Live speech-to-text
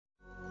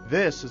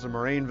This is a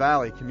Moraine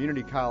Valley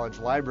Community College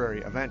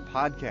Library event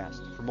podcast.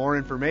 For more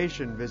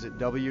information, visit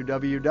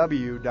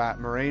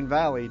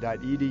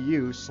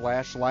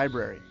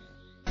www.morainevalley.edu/library.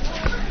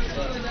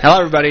 Hello,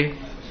 everybody.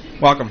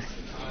 Welcome.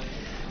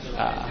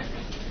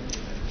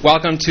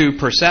 Welcome to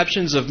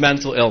Perceptions of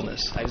Mental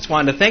Illness. I just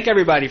wanted to thank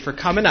everybody for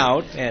coming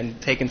out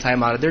and taking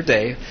time out of their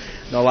day. I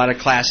know a lot of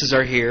classes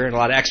are here and a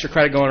lot of extra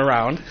credit going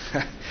around.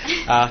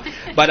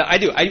 But I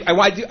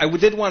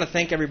did want to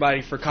thank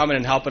everybody for coming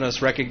and helping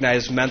us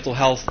recognize Mental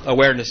Health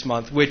Awareness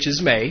Month, which is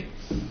May.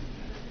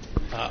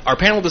 Our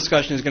panel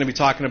discussion is going to be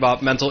talking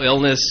about mental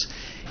illness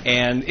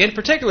and, in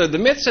particular, the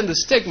myths and the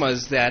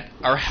stigmas that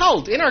are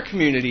held in our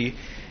community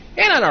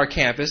and on our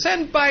campus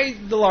and by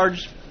the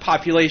large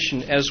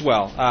population as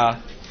well.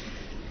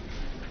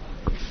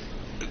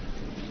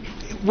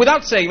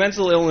 Without saying,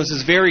 mental illness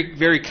is very,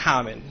 very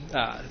common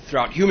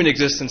throughout human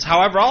existence.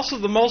 However, also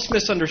the most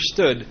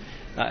misunderstood,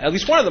 at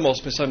least one of the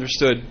most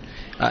misunderstood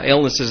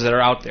illnesses that are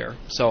out there.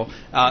 So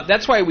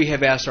that's why we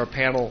have asked our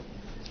panel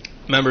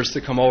members to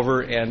come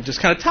over and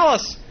just kind of tell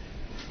us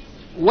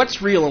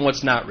what's real and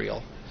what's not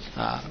real.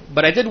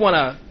 But I did want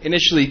to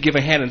initially give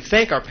a hand and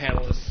thank our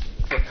panelists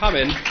for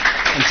coming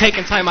and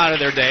taking time out of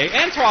their day,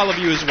 and to all of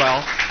you as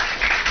well.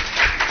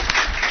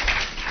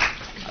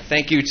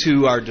 Thank you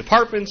to our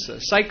departments, the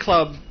Psych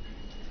Club,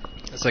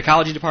 the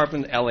Psychology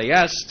Department,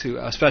 LAS,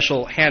 to a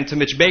special hand to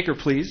Mitch Baker,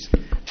 please,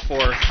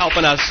 for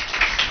helping us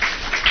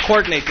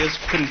coordinate this.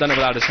 Couldn't have done it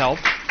without his help.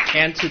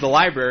 And to the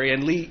library,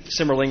 and Lee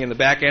Simmerling in the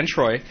back, and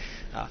Troy.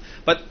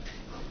 But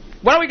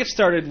why don't we get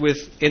started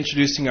with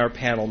introducing our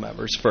panel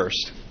members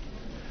first.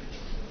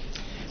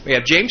 We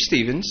have James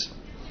Stevens.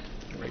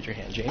 Raise your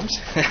hand, James.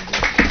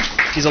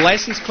 He's a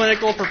licensed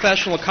clinical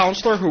professional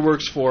counselor who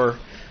works for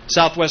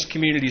Southwest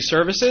Community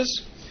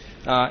Services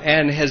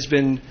and has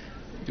been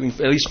doing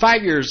at least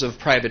 5 years of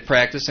private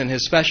practice, and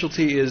his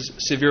specialty is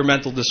severe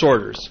mental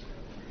disorders.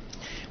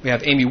 We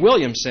have Amy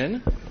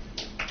Williamson,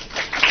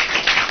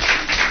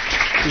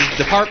 who's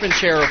Department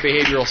Chair of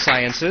Behavioral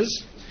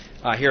Sciences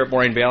here at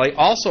Moraine Valley,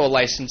 also a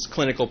licensed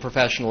clinical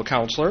professional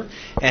counselor,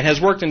 and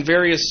has worked in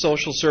various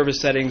social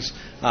service settings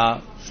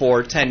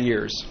for 10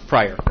 years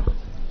prior.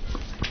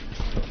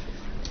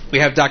 We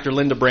have Dr.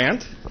 Linda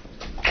Brandt,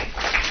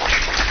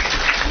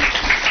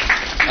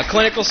 a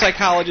clinical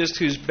psychologist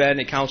who's been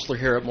a counselor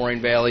here at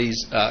Moraine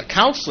Valley's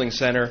Counseling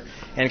Center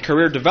and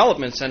Career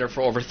Development Center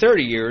for over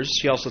 30 years.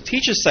 She also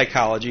teaches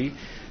psychology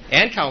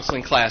and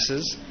counseling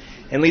classes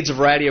and leads a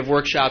variety of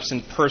workshops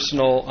in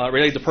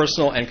related to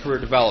personal and career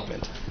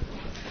development.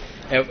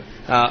 And,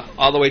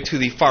 all the way to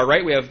the far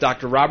right, we have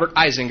Dr. Robert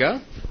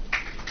Eisinga,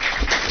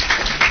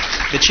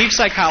 the chief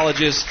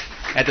psychologist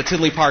at the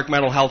Tinley Park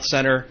Mental Health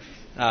Center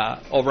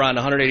over on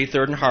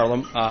 183rd in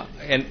Harlem.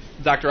 And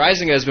Dr.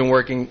 Eisinga has been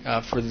working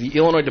for the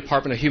Illinois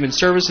Department of Human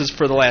Services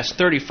for the last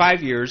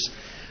 35 years,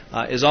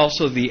 is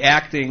also the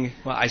acting,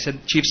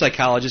 chief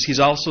psychologist. He's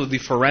also the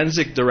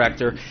forensic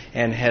director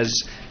and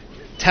has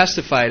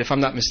testified, if I'm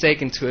not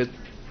mistaken, to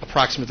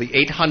approximately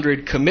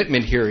 800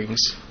 commitment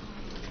hearings.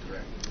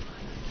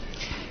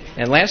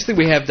 And lastly,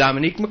 we have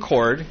Dominique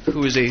McCord,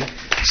 who is a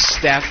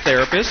staff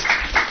therapist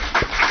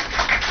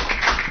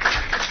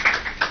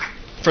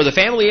for the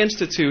Family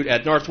Institute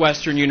at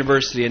Northwestern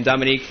University, and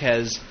Dominique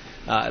has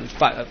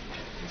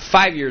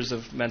 5 years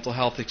of mental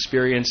health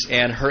experience,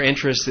 and her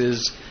interest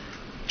is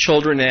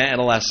children and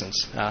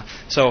adolescents.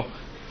 So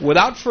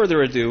without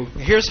further ado,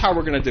 here's how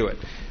we're going to do it.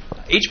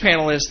 Each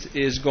panelist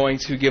is going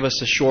to give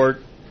us a short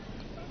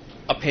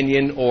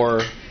opinion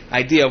or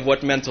idea of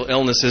what mental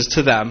illness is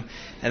to them,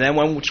 and then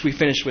once we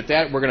finish with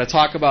that, we're going to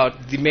talk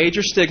about the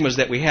major stigmas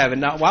that we have. And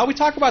now, while we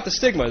talk about the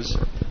stigmas,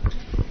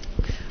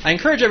 I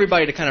encourage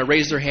everybody to kind of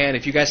raise their hand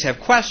if you guys have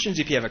questions,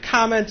 if you have a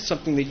comment,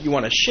 something that you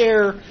want to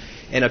share,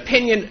 an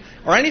opinion,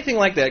 or anything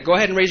like that. Go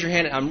ahead and raise your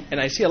hand. And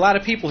I see a lot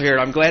of people here,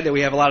 and I'm glad that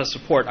we have a lot of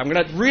support. I'm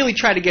going to really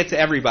try to get to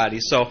everybody.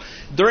 So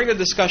during the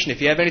discussion,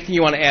 if you have anything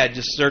you want to add,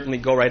 just certainly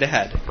go right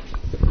ahead.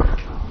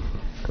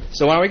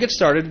 So why don't we get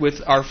started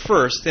with our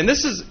first, and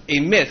this is a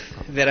myth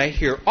that I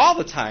hear all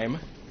the time,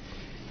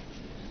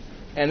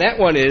 and that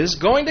one is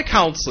going to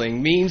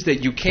counseling means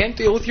that you can't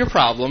deal with your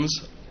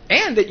problems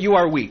and that you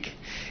are weak.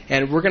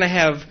 And we're going to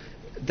have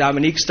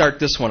Dominique start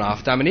this one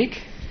off.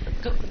 Dominique?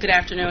 Good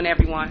afternoon,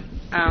 everyone.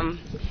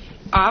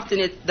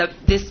 Often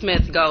this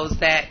myth goes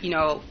that,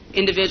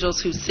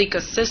 individuals who seek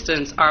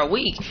assistance are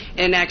weak.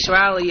 In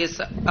actuality, it's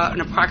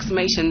an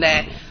approximation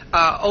that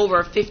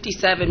over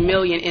 57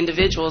 million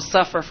individuals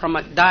suffer from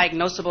a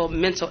diagnosable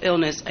mental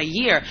illness a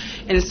year.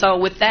 And so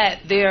with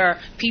that, there are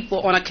people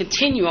on a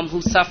continuum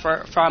who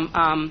suffer from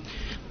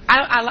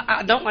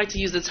I don't like to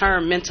use the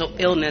term mental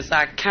illness.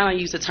 I kind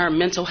of use the term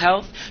mental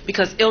health,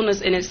 because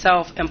illness in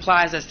itself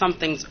implies that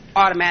something's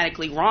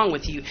automatically wrong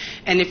with you.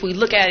 And if we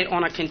look at it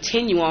on a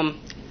continuum,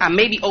 I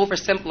may be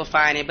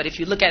oversimplifying it, but if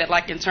you look at it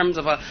like in terms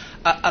of a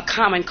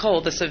common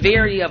cold, the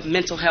severity of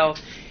mental health,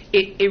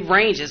 it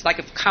ranges. Like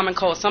a common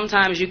cold,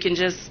 sometimes you can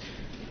just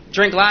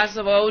drink lots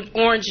of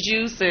orange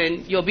juice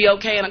and you'll be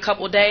okay in a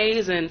couple of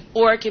days,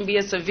 or it can be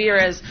as severe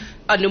as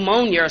a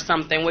pneumonia or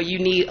something where you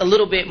need a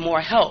little bit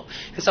more help.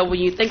 And so when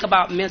you think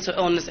about mental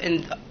illness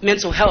and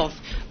mental health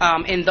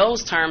in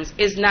those terms,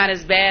 it's not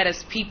as bad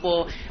as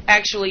people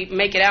actually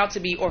make it out to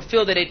be or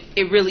feel that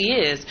it really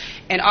is.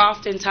 And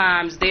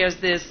oftentimes there's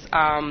this,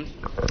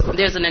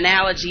 there's an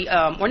analogy,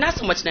 or not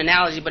so much an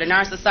analogy, but in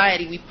our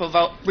society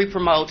we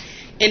promote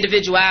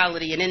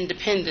individuality and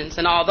independence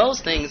and all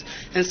those things.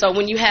 And so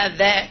when you have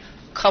that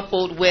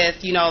coupled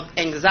with,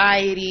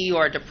 anxiety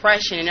or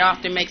depression, it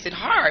often makes it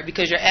hard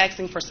because you're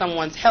asking for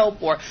someone's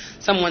help or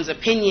someone's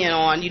opinion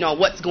on,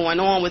 what's going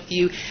on with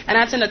you. And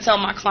I tend to tell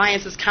my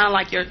clients it's kind of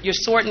like you're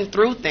sorting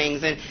through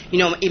things, and,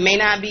 it may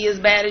not be as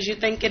bad as you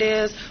think it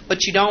is,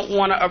 but you don't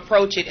want to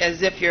approach it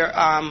as if you're,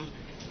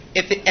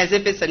 as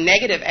if it's a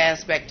negative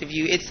aspect of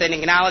you. It's an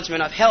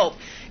acknowledgement of help,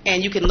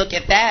 and you can look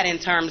at that in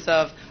terms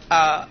of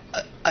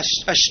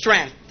a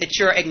strength, that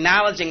you're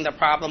acknowledging the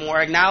problem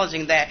or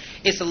acknowledging that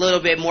it's a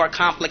little bit more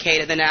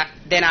complicated than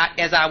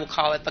as I would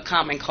call it, the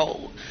common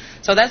cold.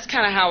 So that's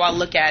kind of how I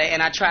look at it,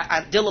 and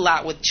I deal a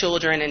lot with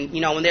children, and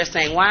when they're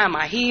saying, why am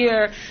I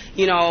here,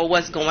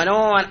 what's going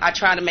on, I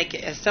try to make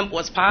it as simple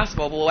as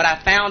possible. But what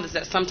I found is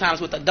that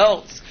sometimes with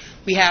adults,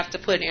 we have to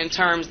put it in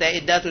terms that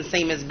it doesn't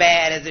seem as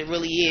bad as it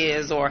really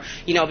is, or,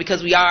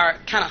 because we are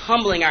kind of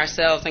humbling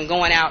ourselves and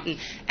going out and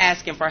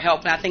asking for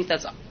help. And I think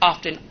that's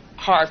often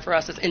hard for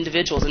us as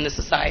individuals in this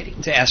society.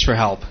 To ask for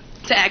help.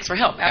 To ask for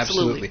help,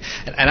 absolutely.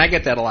 And I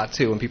get that a lot,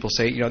 too, when people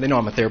say, they know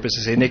I'm a therapist.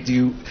 They say, Nick, do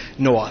you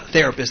know a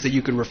therapist that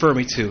you can refer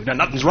me to? Now,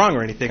 nothing's wrong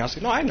or anything. I'll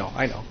say, no, I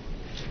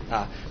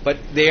know. But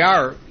they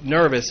are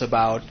nervous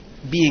about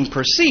being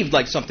perceived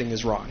like something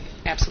is wrong.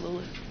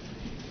 Absolutely.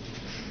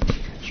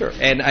 Sure.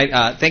 And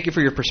I thank you for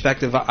your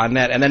perspective on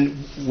that. And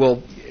then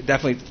we'll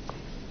definitely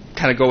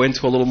kind of go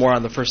into a little more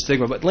on the first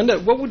stigma. But Linda,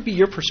 what would be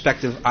your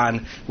perspective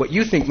on what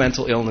you think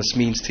mental illness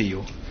means to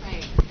you?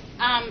 Right.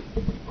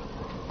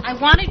 I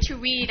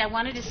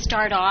wanted to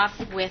start off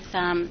with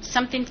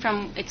something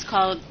from, it's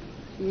called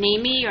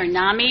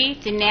NAMI,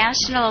 the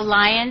National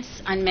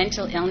Alliance on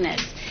Mental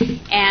Illness.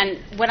 And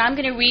what I'm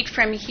going to read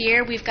from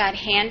here, we've got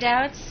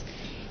handouts.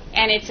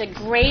 And it's a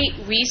great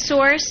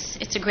resource,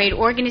 it's a great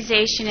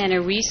organization and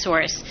a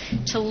resource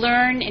to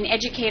learn and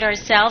educate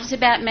ourselves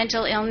about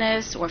mental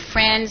illness, or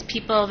friends,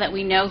 people that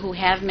we know who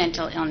have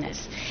mental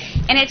illness.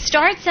 And it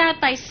starts out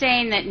by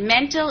saying that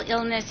mental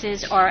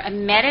illnesses are a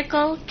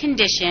medical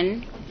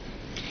condition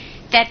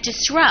that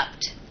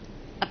disrupt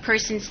a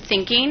person's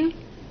thinking,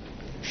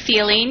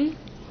 feeling,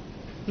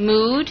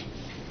 mood,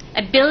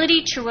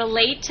 ability to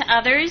relate to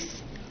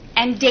others,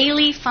 and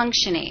daily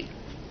functioning.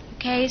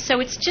 Okay, so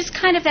it's just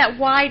kind of that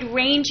wide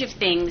range of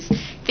things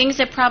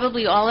that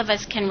probably all of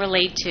us can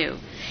relate to.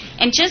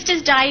 And just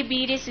as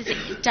diabetes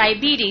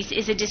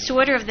is a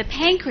disorder of the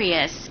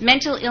pancreas,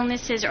 mental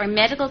illnesses are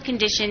medical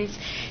conditions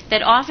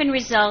that often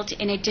result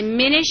in a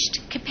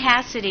diminished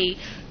capacity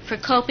for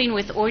coping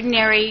with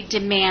ordinary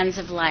demands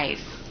of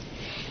life.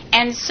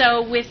 And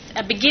so with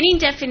a beginning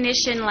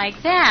definition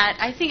like that,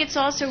 I think it's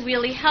also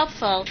really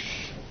helpful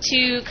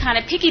to kind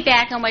of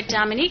piggyback on what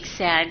Dominique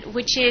said,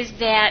 which is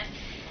that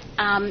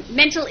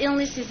mental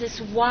illness is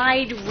this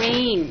wide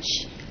range.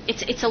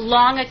 It's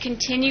along a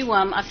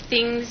continuum of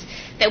things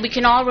that we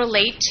can all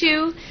relate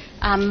to,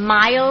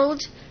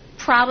 mild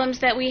problems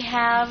that we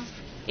have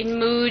in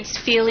moods,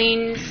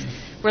 feelings,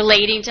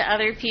 relating to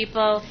other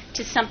people,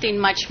 to something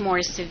much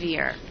more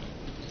severe.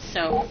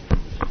 So,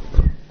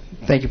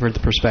 thank you for the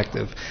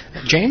perspective.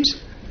 James?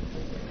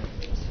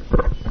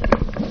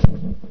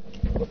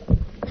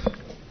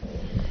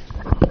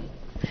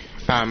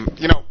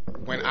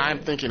 When I'm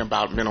thinking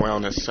about mental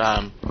illness,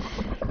 I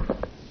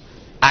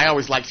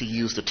always like to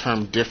use the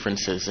term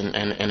differences. And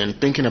in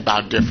thinking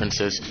about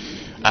differences,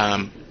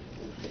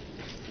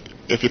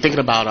 if you're thinking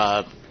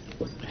about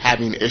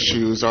having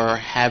issues or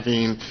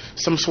having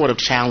some sort of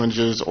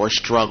challenges or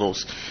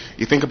struggles,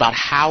 you think about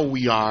how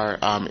we are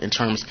in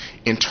terms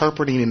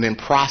interpreting and then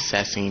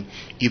processing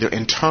either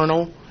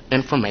internal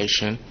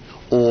information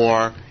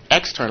or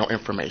external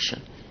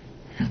information.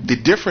 The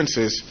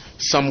differences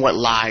somewhat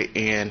lie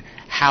in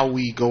how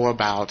we go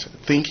about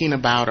thinking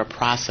about or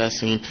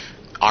processing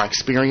our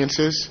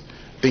experiences,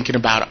 thinking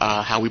about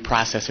how we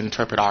process and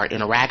interpret our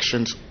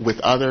interactions with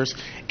others,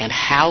 and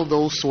how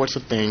those sorts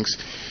of things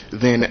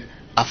then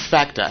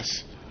affect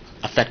us,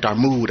 affect our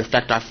mood,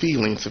 affect our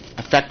feelings,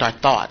 affect our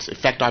thoughts,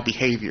 affect our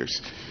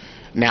behaviors.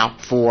 Now,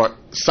 for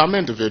some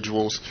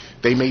individuals,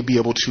 they may be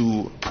able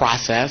to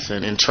process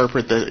and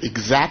interpret the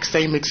exact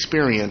same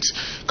experience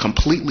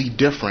completely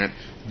different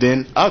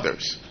than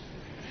others.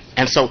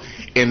 And so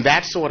in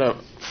that sort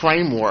of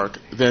framework,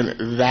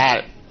 then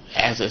that,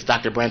 as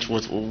Dr. Branch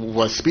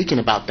was speaking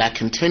about, that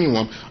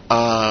continuum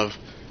of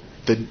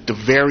the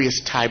various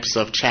types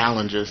of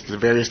challenges, the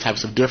various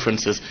types of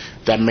differences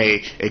that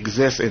may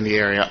exist in the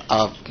area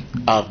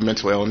of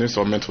mental illness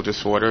or mental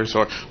disorders,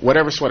 or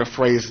whatever sort of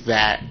phrase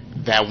that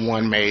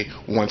one may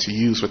want to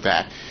use with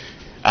that.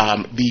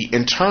 The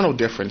internal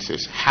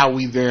differences, how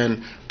we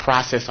then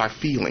process our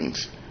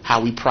feelings,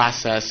 how we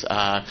process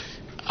our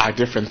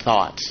different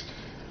thoughts.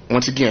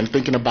 Once again,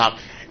 thinking about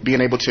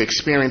being able to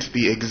experience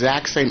the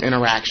exact same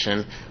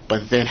interaction,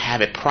 but then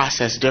have it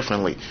processed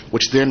differently,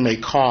 which then may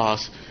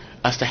cause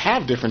us to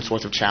have different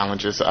sorts of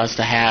challenges, us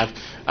to have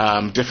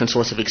different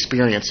sorts of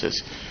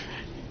experiences.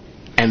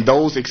 And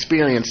those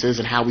experiences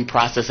and how we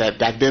process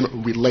that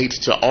then relates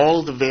to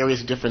all the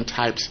various different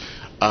types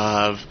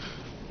of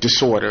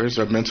disorders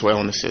or mental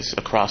illnesses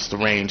across the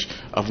range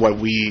of what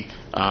we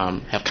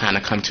have kind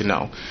of come to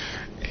know.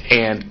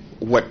 And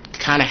what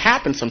kind of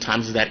happens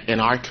sometimes is that in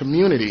our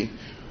community,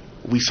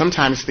 we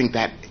sometimes think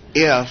that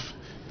if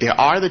there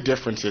are the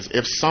differences,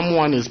 if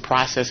someone is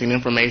processing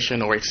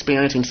information or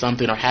experiencing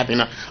something or having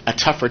a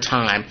tougher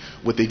time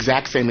with the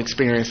exact same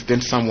experience than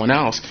someone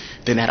else,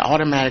 then that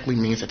automatically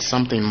means that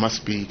something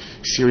must be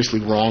seriously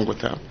wrong with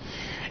them.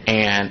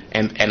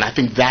 And I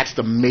think that's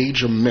the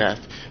major myth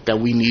that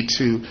we need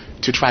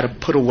to try to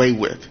put away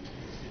with,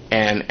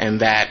 and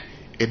that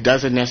it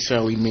doesn't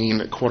necessarily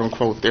mean, quote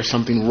unquote, there's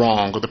something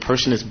wrong or the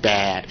person is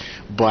bad,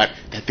 but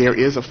that there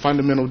is a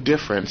fundamental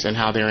difference in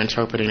how they're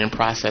interpreting and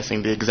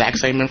processing the exact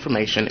same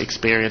information,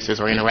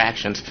 experiences, or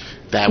interactions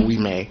that we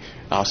may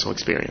also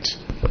experience.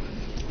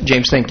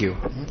 James, thank you.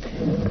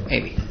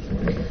 Amy.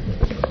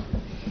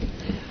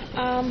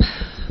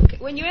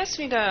 When you asked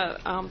me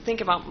to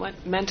think about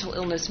what mental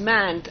illness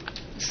meant,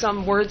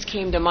 some words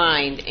came to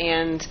mind,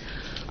 and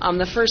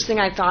the first thing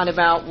I thought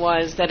about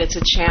was that it's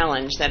a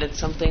challenge, that it's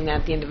something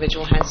that the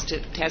individual has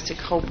to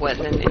cope with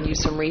and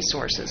use some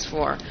resources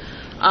for.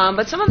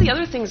 But some of the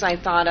other things I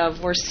thought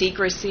of were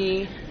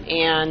secrecy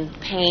and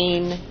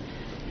pain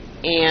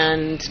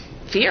and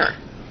fear,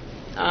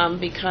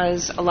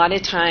 because a lot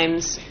of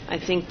times I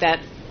think that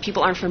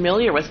people aren't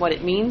familiar with what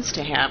it means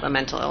to have a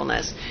mental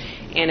illness.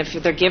 And if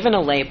they're given a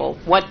label,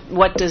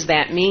 what does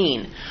that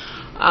mean?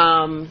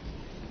 And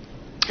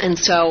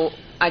so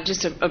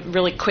just a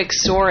really quick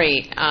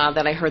story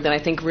that I heard that I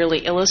think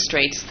really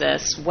illustrates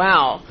this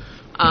well.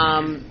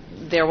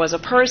 There was a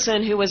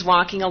person who was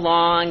walking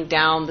along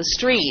down the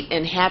street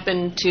and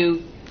happened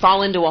to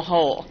fall into a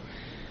hole.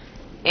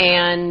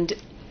 And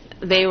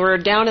they were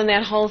down in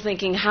that hole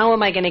thinking, how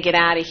am I going to get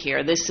out of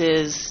here? This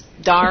is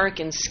dark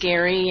and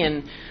scary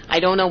and I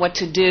don't know what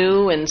to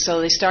do. And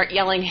so they start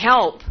yelling,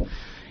 help.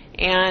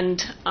 And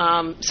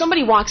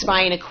somebody walks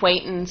by, an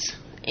acquaintance,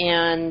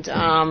 and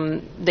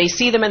they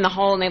see them in the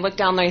hole, and they look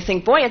down there and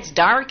think, boy, it's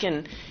dark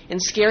and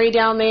scary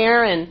down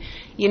there, and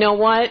you know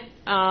what?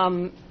 Call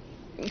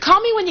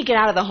me when you get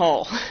out of the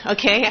hole,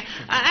 okay?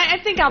 I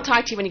think I'll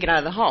talk to you when you get out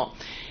of the hole.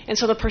 And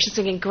so the person's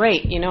thinking,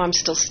 great, I'm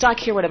still stuck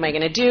here. What am I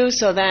going to do?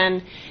 So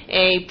then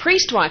a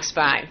priest walks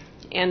by,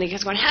 and the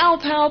guy's going,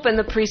 help, help, and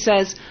the priest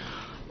says,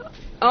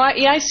 oh,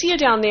 yeah, I see you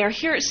down there.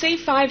 Here, say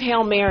 5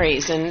 Hail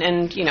Marys,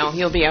 and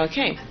you'll be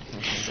okay.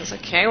 He says,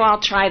 okay, well, I'll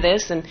try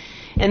this, and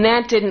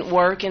that didn't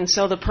work, and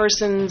so the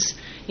person's,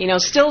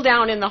 still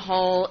down in the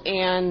hole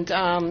and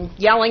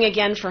yelling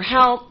again for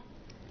help,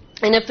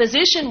 and a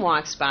physician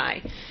walks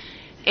by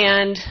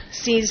and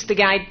sees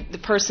the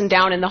person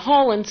down in the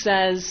hole and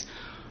says,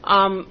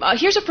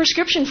 here's a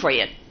prescription for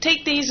you.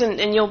 Take these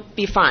and you'll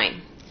be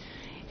fine.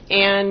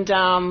 And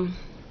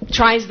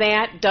tries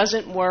that,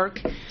 doesn't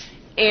work.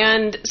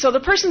 And so the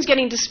person's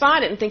getting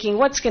despondent and thinking,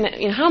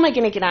 how am I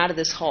going to get out of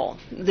this hole,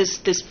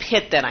 this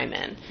pit that I'm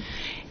in?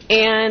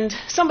 And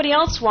somebody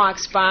else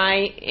walks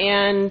by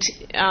and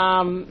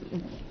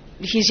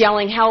he's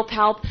yelling, help,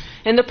 help.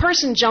 And the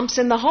person jumps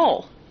in the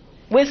hole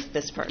with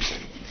this person.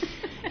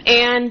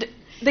 And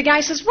the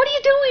guy says, what are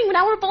you doing?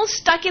 Now we're both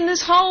stuck in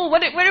this hole.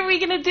 What are we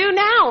going to do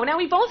now? Now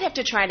we both have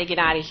to try to get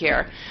out of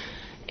here.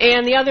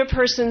 And the other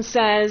person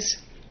says,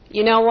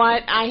 you know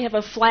what? I have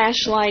a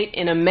flashlight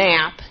and a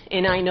map,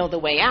 and I know the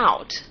way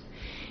out.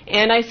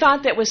 And I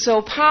thought that was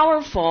so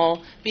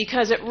powerful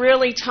because it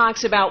really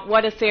talks about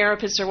what a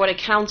therapist or what a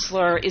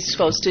counselor is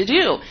supposed to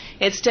do.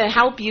 It's to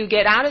help you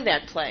get out of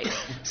that place.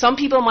 Some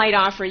people might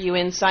offer you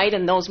insight,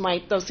 and those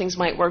things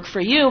might work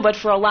for you, but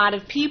for a lot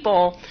of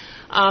people,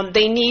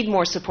 they need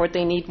more support,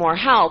 they need more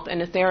help,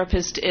 and a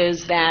therapist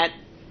is that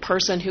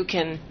person who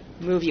can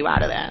move you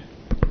out of that.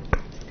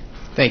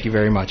 Thank you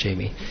very much,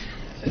 Amy.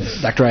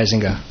 Dr.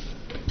 Eisenga.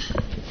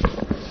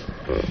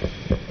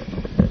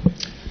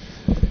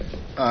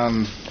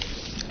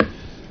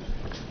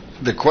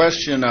 The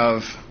question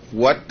of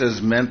what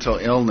does mental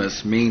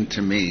illness mean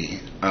to me?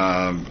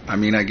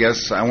 I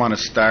guess I want to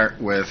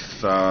start with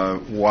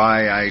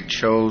why I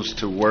chose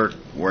to work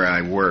where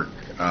I work.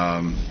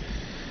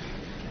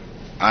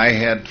 I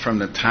had, from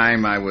the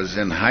time I was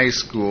in high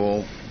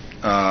school,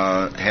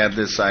 had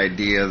this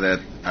idea that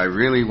I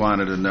really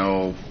wanted to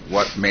know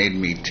what made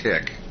me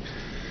tick.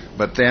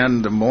 But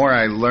then the more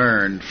I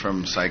learned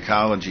from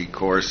psychology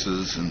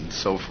courses and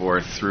so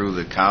forth through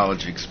the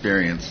college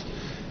experience,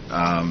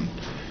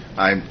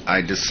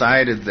 I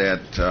decided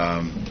that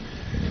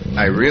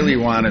I really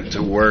wanted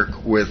to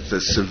work with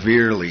the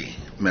severely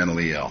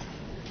mentally ill,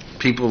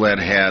 people that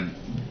had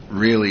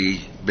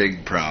really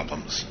big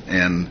problems.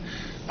 And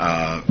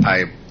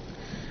I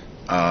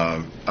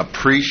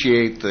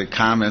appreciate the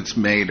comments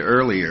made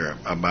earlier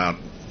about,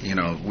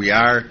 we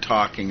are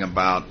talking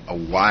about a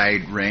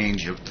wide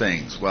range of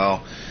things.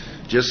 Well,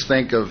 just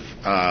think of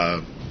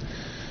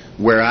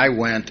where I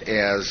went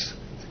as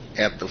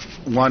at the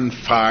one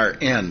far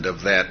end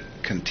of that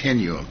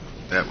continuum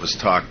that was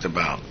talked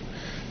about.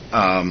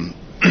 I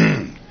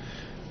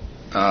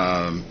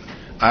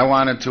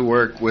wanted to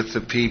work with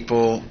the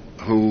people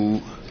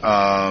who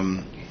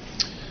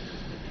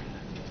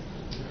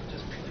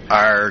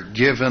are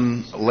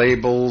given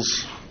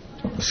labels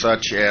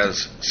such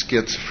as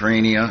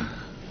schizophrenia,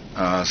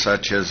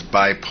 such as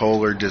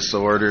bipolar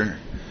disorder,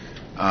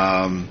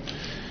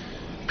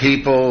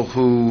 people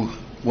who,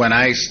 when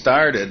I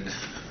started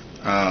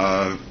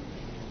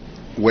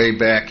way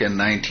back in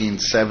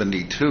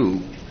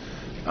 1972,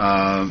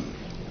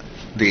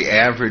 the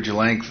average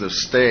length of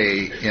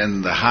stay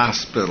in the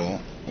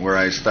hospital where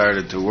I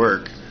started to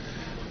work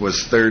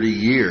was 30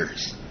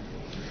 years.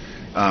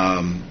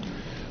 A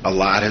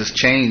lot has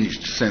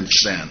changed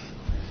since then.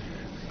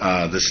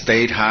 The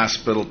state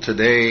hospital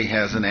today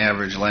has an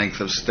average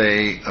length of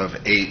stay of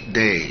 8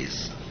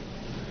 days.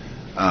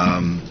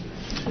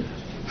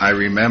 I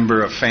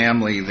remember a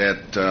family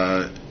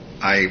that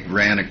I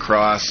ran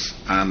across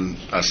on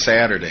a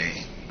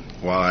Saturday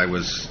while I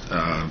was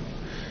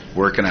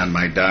working on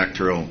my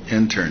doctoral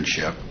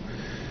internship.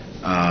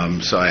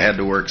 So I had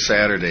to work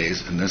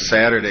Saturdays, and this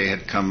Saturday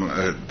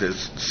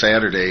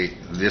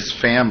this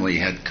family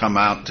had come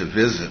out to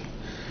visit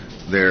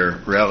their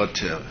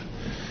relative.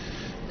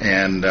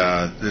 And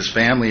this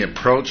family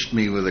approached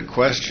me with a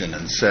question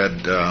and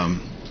said,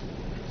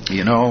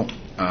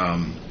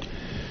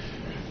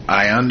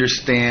 I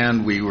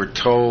understand we were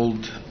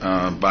told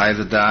by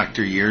the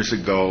doctor years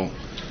ago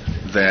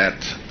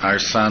that our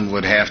son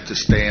would have to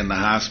stay in the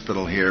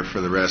hospital here for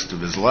the rest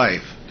of his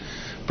life.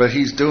 But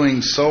he's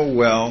doing so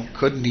well,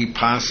 couldn't he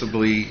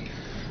possibly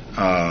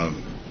get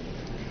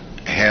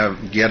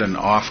an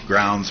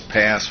off-grounds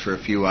pass for a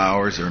few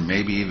hours or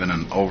maybe even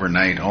an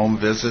overnight home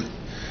visit?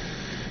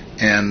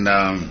 And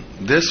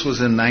this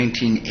was in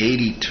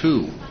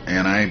 1982,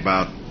 and I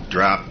about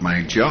dropped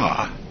my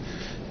jaw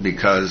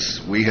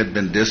because we had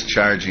been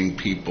discharging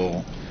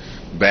people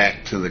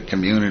back to the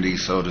community,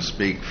 so to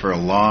speak, for a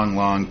long,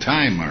 long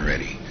time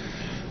already.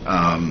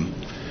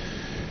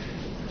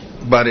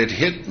 But it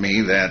hit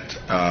me that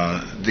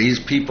these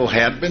people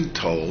had been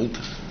told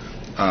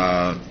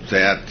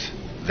that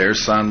their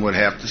son would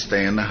have to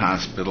stay in the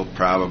hospital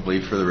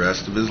probably for the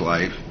rest of his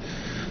life.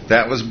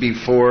 That was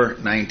before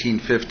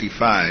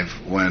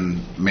 1955,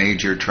 when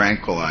major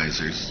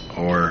tranquilizers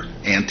or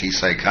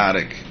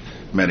antipsychotic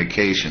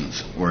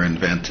medications were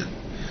invented.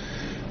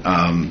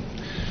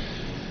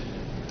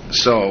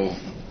 So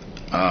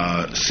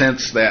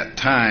since that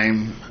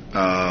time,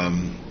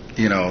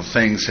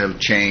 things have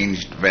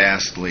changed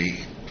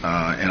vastly,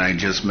 and I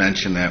just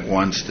mentioned that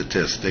one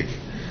statistic.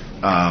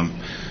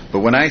 But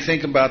when I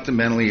think about the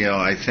mentally ill,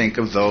 I think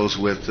of those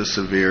with the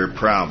severe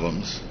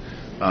problems.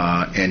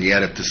 And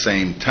yet at the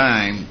same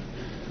time,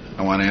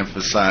 I want to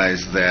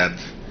emphasize that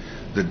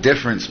the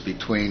difference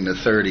between the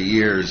 30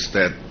 years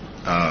that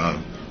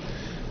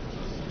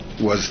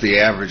was the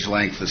average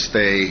length of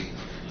stay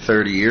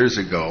 30 years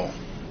ago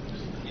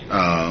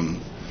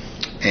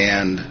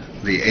and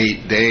the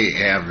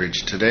 8-day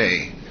average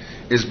today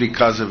is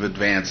because of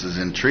advances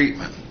in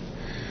treatment.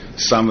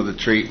 Some of the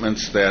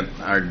treatments that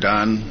are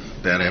done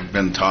that have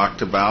been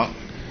talked about,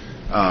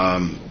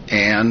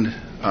 and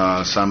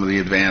some of the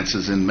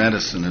advances in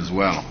medicine as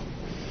well.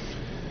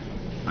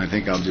 I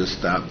think I'll just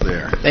stop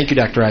there. Thank you,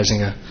 Dr.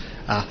 Reisinger.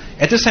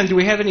 At this time, do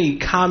we have any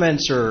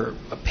comments or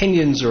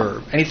opinions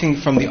or anything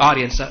from the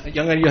audience?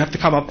 Young lady, you have to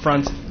come up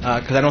front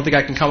because I don't think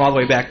I can come all the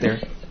way back there.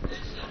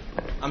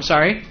 I'm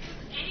sorry?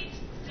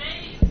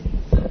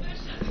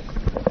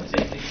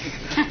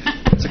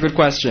 It's a good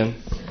question.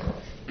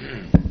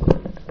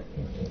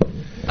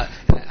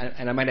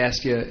 And I might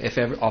ask you if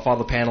all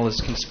the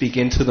panelists can speak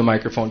into the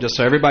microphone, just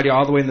so everybody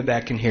all the way in the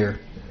back can hear.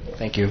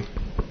 Thank you.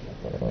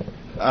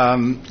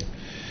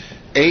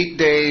 8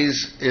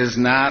 days is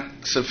not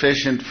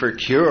sufficient for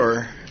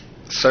cure,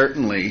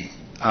 certainly.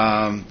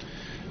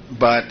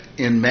 But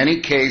in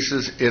many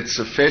cases, it's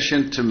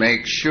sufficient to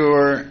make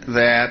sure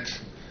that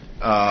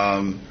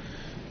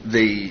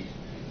the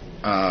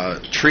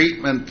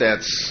treatment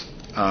that's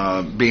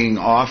being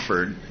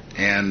offered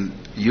and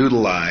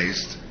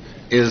utilized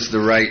is the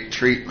right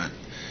treatment.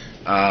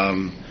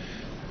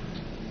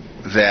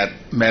 That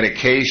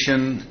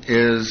medication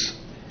is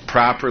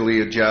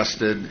properly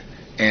adjusted,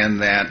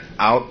 and that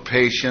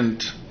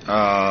outpatient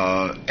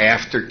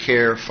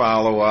aftercare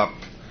follow-up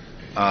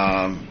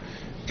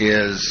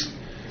is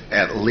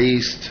at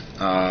least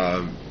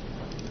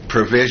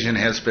provision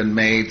has been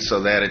made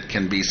so that it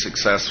can be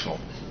successful.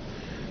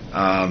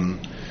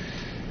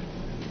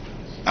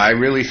 I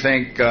really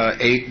think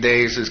 8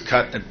 days is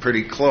cutting it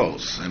pretty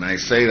close, and I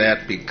say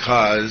that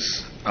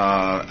because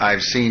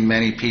I've seen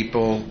many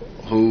people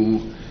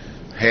who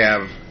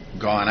have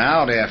gone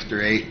out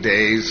after 8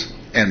 days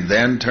and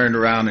then turned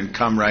around and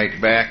come right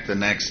back the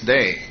next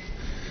day.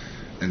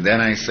 And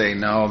then I say,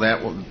 no,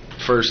 that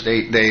first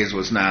 8 days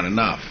was not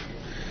enough.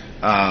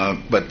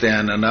 But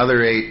then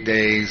another 8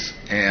 days,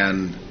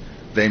 and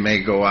they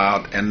may go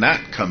out and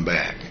not come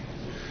back.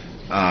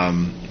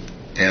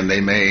 and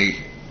they may,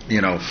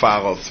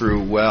 follow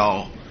through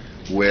well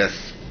with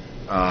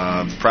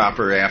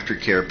proper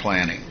aftercare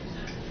planning.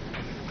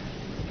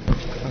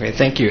 Okay,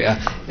 thank you.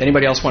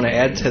 Anybody else want to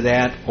add to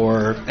that,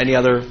 or any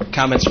other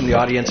comments from the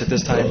audience at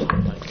this time?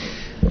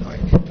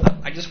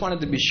 I just wanted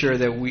to be sure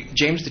that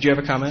James, did you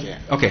have a comment? Yeah.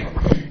 Okay.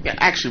 Yeah,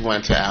 I actually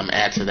wanted to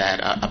add to that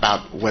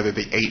about whether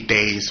the 8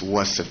 days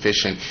was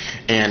sufficient.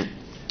 And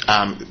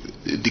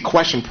the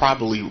question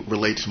probably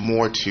relates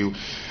more to,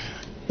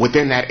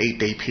 within that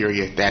 8-day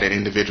period that an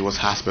individual is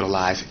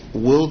hospitalized,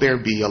 will there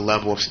be a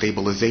level of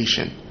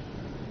stabilization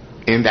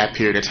in that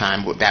period of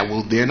time that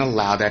will then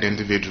allow that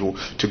individual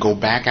to go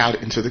back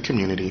out into the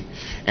community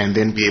and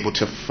then be able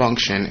to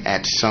function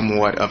at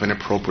somewhat of an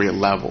appropriate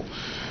level?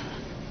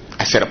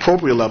 I said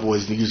appropriate level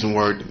is using the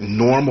word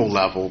normal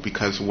level,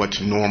 because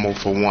what's normal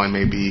for one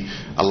may be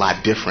a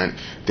lot different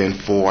than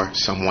for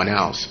someone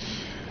else.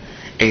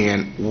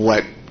 And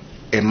what,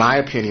 in my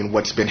opinion,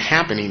 what's been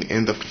happening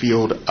in the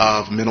field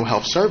of mental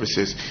health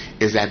services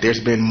is that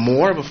there's been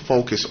more of a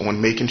focus on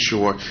making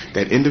sure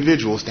that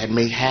individuals that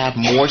may have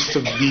more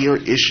severe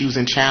issues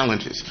and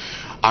challenges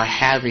are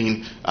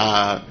having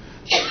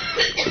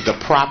the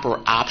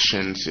proper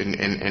options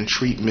and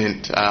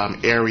treatment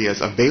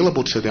areas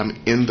available to them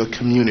in the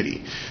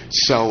community.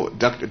 So,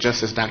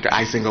 just as Dr.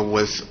 Eisinger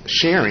was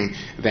sharing,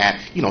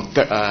 that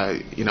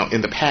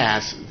in the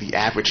past the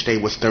average stay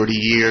was 30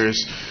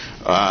 years,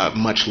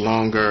 much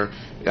longer.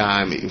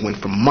 It went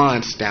from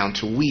months down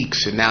to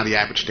weeks, and now the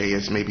average stay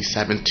is maybe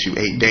 7 to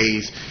 8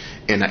 days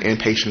in an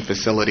inpatient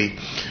facility.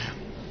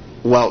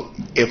 Well,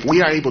 if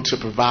we are able to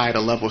provide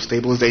a level of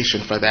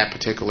stabilization for that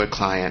particular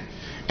client,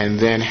 and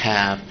then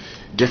have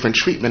different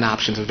treatment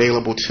options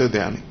available to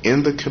them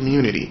in the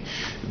community,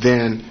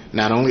 then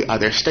not only are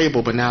they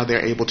stable, but now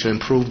they're able to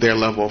improve their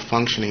level of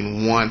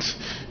functioning once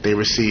they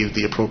receive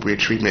the appropriate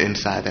treatment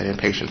inside that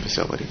inpatient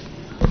facility.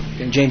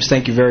 And James,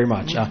 thank you very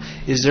much.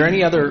 Is there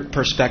any other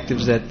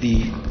perspectives that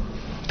the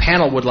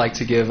panel would like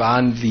to give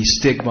on the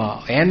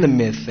stigma and the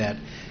myth that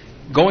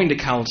going to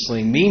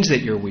counseling means that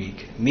you're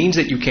weak, means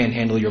that you can't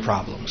handle your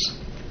problems?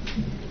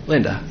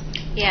 Linda.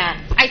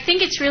 Yeah, I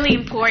think it's really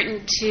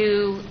important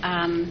to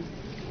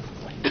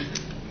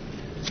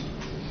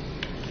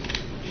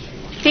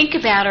think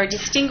about or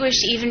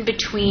distinguish even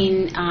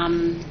between,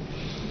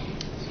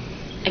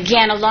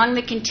 again, along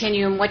the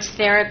continuum, what's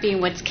therapy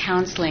and what's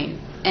counseling.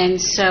 And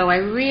so I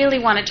really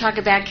want to talk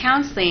about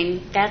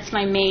counseling. That's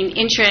my main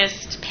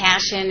interest,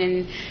 passion,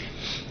 and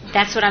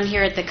that's what I'm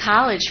here at the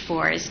college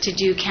for, is to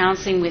do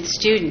counseling with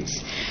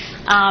students.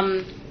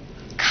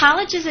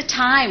 College is a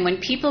time when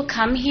people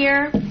come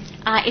here.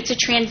 It's a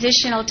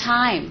transitional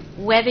time.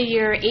 Whether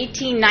you're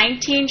 18,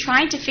 19,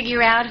 trying to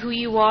figure out who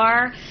you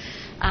are,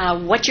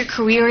 what your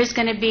career is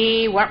going to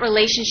be, what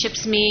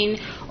relationships mean,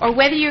 or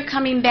whether you're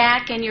coming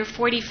back and you're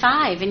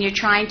 45 and you're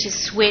trying to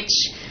switch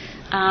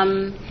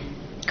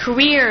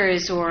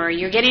careers, or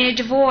you're getting a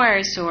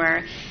divorce,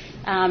 or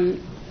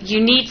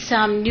you need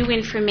some new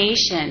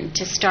information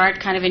to start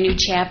kind of a new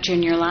chapter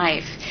in your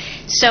life.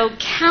 So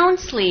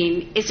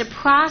counseling is a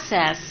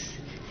process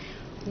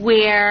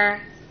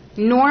where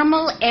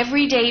normal,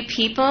 everyday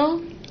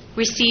people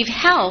receive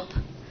help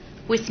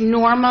with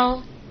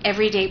normal,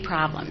 everyday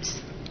problems.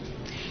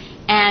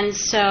 And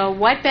so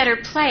what better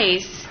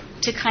place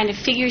to kind of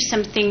figure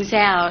some things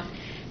out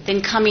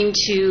than coming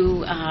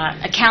to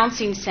a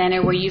counseling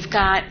center where you've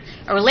got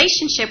a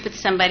relationship with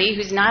somebody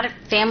who's not a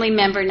family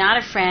member, not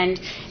a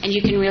friend, and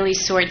you can really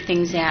sort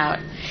things out.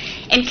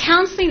 And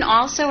counseling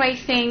also, I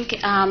think,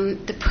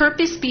 the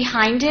purpose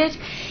behind it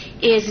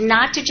is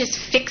not to just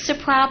fix a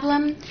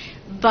problem,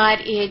 but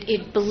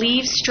it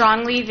believes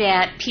strongly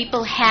that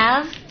people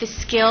have the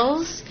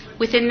skills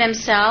within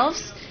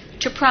themselves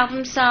to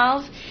problem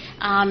solve.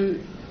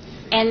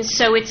 And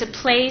so it's a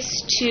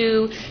place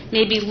to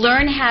maybe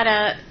learn how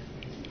to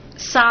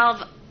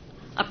solve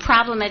a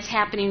problem that's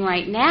happening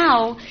right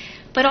now,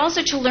 but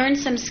also to learn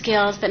some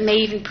skills that may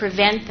even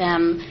prevent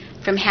them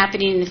from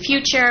happening in the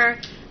future,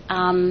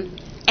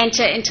 and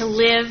to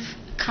live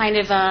kind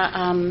of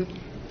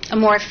a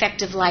more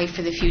effective life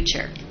for the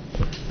future.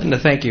 Linda,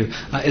 thank you.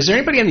 Is there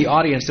anybody in the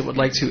audience that would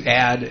like to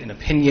add an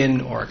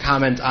opinion or a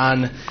comment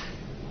on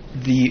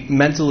the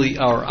mentally,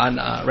 or on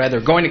rather,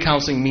 going to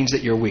counseling means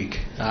that you're weak?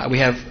 We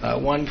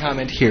have one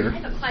comment here. I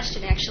have a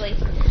question, actually.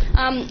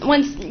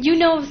 When you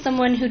know of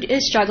someone who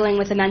is struggling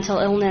with a mental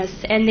illness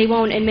and they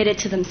won't admit it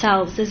to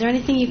themselves, is there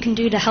anything you can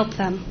do to help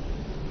them?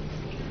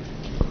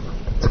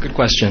 That's a good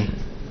question.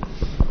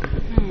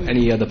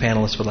 Any of the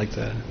panelists would like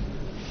to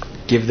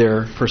give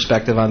their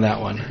perspective on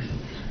that one?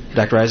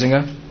 Dr.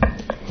 Eisinger?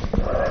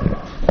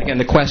 Again,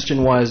 the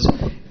question was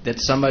that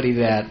somebody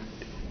that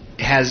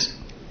has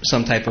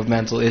some type of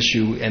mental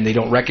issue and they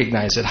don't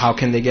recognize it, how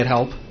can they get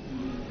help?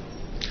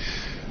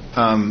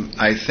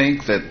 I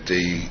think that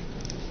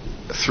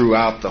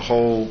throughout the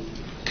whole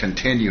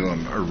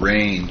continuum or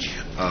range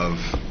of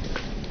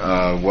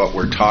what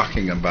we're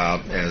talking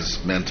about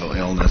as mental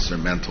illness or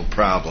mental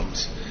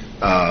problems,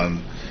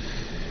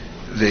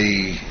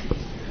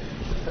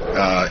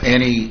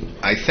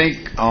 I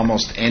think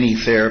almost any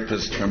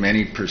therapist from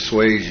any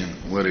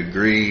persuasion would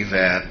agree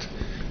that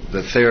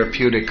the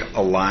therapeutic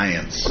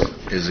alliance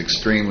is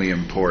extremely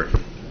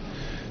important.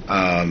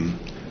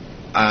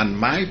 On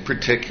my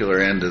particular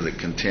end of the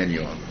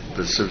continuum,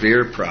 the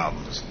severe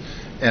problems,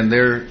 and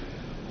they're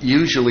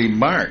usually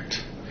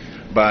marked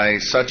by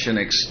such an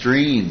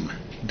extreme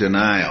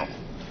denial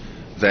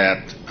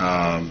that,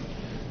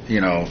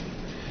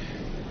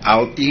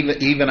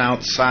 even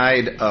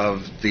outside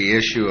of the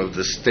issue of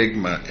the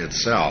stigma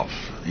itself,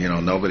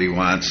 nobody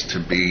wants to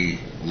be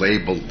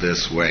labeled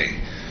this way,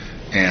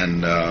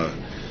 and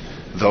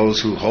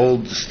those who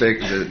hold the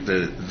stigma,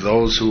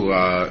 those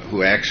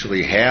who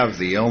actually have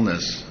the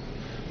illness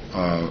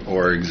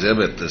or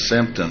exhibit the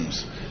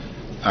symptoms,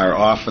 are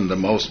often the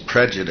most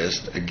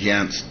prejudiced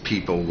against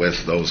people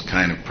with those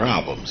kind of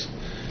problems.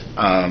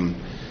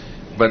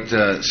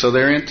 So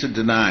they're into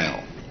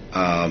denial,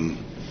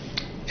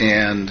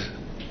 and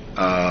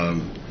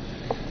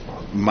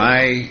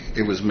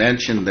it was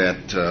mentioned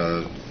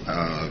that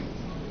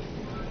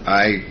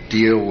I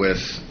deal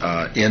with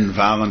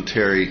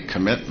involuntary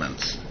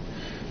commitments.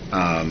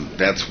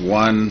 That's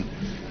one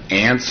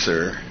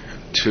answer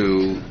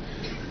to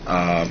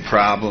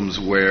problems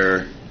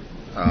where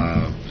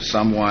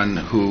someone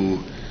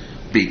who,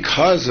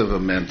 because of a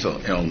mental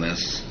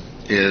illness,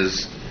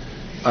 is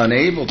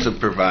unable to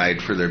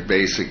provide for their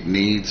basic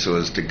needs so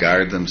as to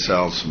guard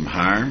themselves from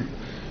harm,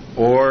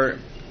 or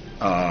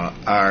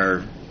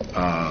are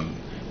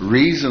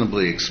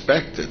reasonably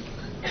expected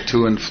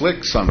to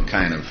inflict some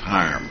kind of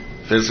harm,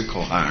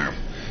 physical harm,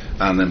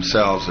 on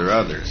themselves or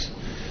others.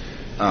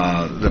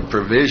 The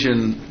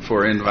provision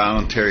for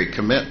involuntary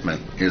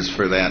commitment is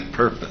for that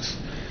purpose.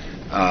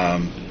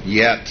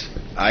 Yet,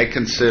 I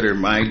consider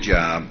my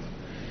job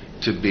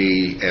to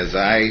be, as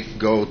I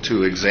go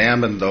to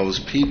examine those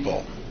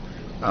people,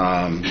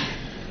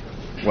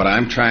 what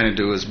I'm trying to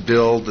do is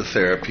build the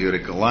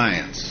therapeutic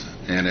alliance.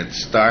 And it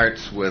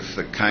starts with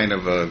a kind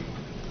of a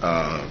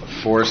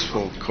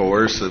forceful,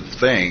 coercive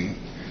thing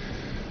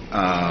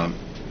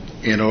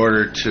in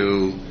order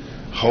to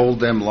hold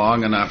them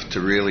long enough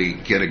to really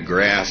get a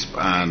grasp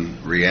on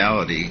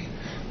reality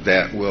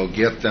that will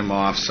get them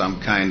off some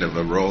kind of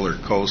a roller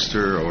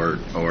coaster or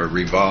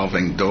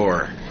revolving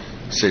door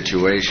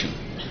situation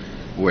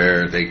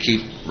where they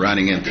keep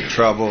running into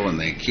trouble and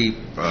they keep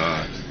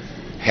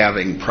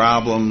having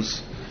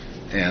problems,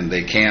 and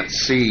they can't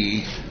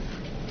see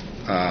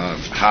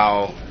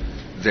how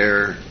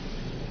they're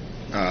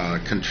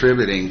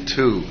contributing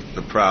to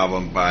the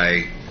problem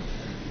by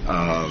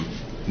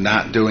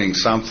not doing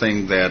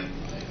something that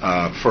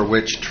for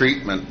which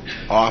treatment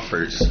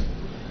offers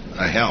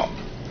a help.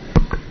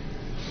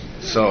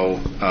 So,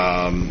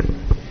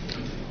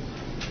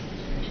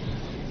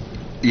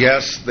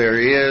 yes,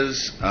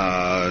 there's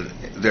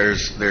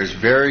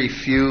very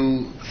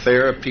few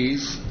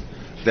therapies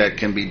that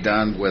can be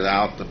done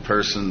without the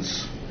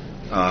person's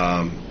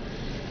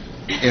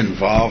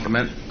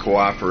involvement,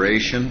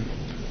 cooperation.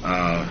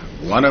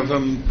 One of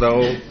them,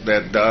 though,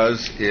 that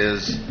does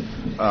is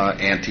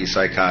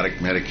antipsychotic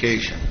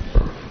medication.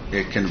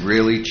 It can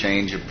really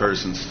change a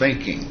person's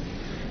thinking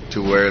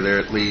to where they're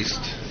at least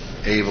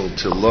able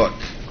to look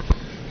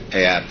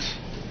at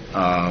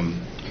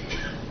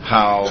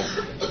how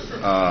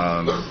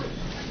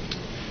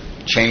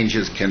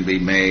changes can be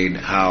made,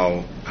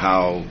 how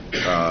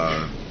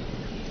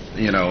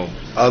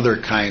other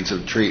kinds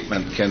of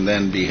treatment can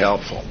then be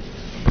helpful.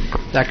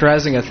 Dr.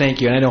 Eisinger,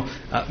 thank you. And I know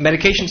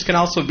medications can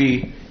also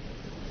be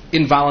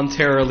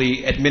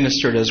involuntarily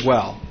administered as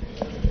well.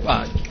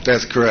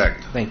 That's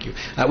correct. Thank you.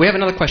 We have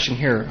another question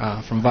here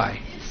from Vi.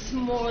 It's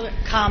more a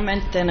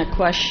comment than a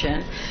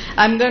question.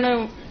 I'm going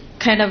to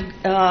kind of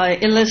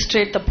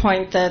illustrate the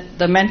point that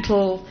the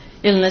mental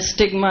illness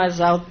stigma is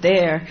out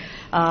there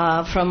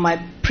from my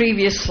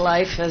previous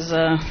life as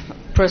a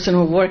person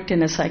who worked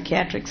in a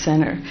psychiatric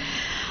center.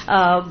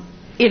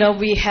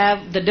 We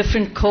have the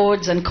different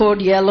codes, and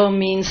code yellow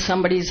means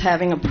somebody's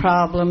having a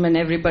problem and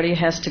everybody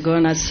has to go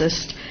and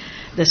assist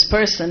this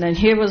person. And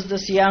here was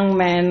this young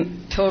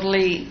man,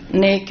 totally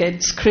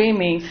naked,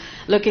 screaming,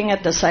 looking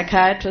at the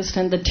psychiatrist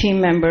and the team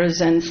members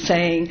and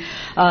saying,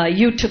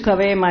 you took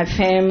away my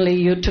family,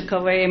 you took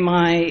away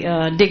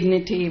my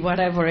dignity,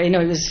 whatever. He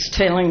was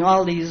telling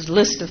all these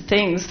list of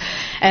things.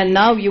 And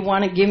now you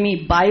want to give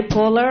me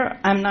bipolar?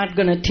 I'm not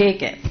going to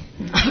take it.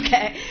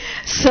 Okay?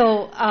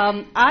 So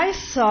I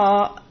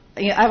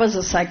was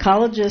a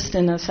psychologist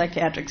in a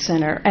psychiatric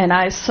center, and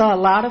I saw a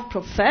lot of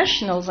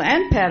professionals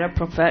and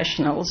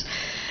paraprofessionals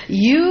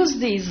use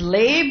these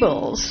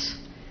labels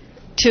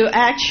to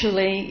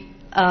actually,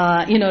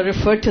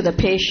 refer to the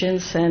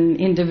patients and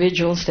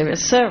individuals they were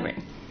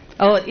serving.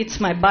 Oh, it's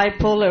my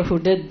bipolar who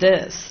did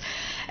this.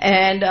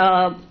 And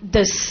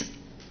this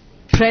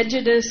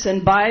prejudice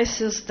and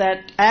biases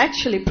that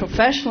actually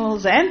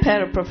professionals and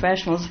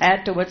paraprofessionals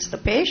had towards the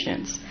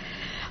patients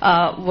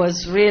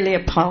was really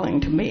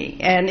appalling to me.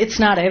 And it's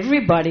not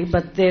everybody,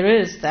 but there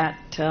is that,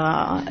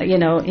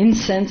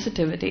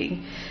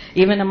 insensitivity,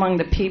 even among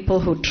the people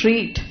who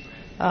treat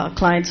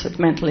clients with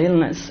mental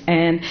illness.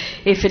 And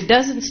if it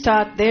doesn't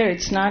start there,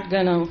 it's not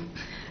going to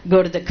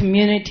go to the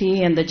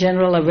community and the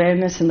general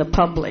awareness in the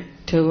public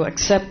to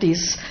accept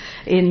these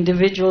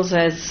individuals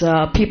as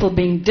people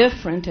being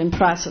different in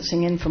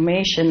processing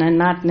information and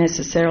not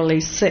necessarily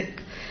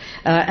sick.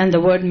 And the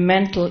word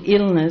mental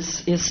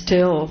illness is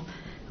still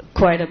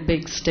quite a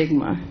big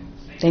stigma.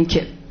 Thank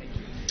you.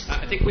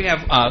 I think we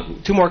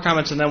have 2 more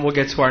comments, and then we'll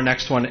get to our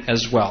next one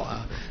as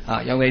well.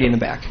 Young lady in the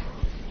back.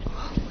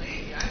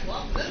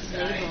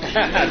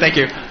 Thank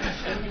you.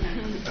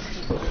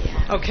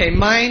 Okay,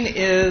 mine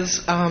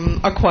is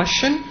a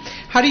question.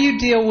 How do you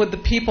deal with the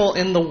people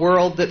in the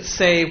world that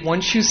say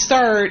once you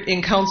start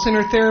in counseling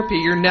or therapy,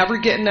 you're never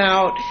getting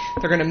out,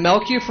 they're going to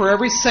milk you for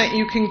every cent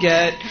you can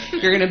get,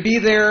 you're going to be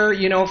there,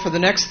 for the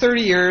next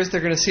 30 years,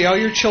 they're going to see all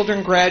your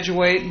children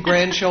graduate and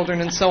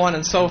grandchildren and so on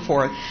and so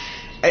forth.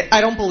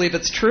 I don't believe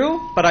it's true,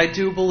 but I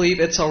do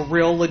believe it's a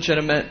real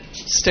legitimate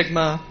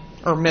stigma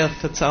or myth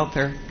that's out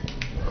there.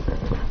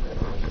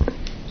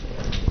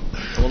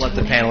 We'll let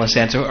the panelists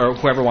answer, or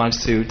whoever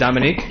wants to.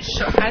 Dominique?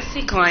 Sure. I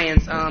see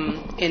clients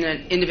in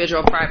an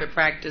individual private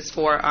practice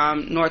for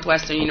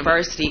Northwestern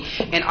University,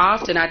 and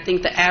often I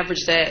think the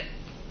average that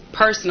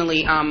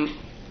personally, and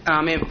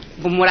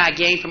from what I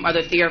gain from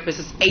other therapists,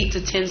 is 8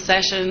 to 10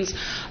 sessions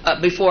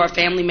before a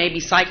family maybe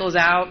cycles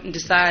out and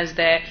decides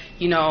that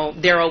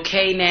they're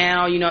okay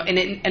now,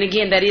 and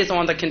again, that is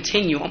on the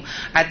continuum.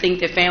 I think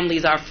that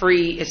families are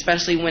free,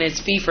 especially when it's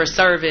fee for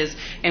service,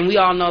 and we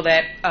all know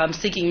that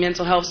seeking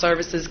mental health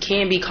services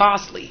can be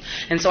costly,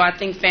 and so I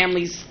think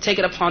families take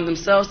it upon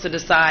themselves to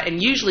decide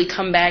and usually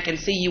come back and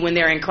see you when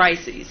they're in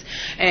crises,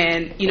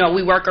 and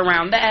we work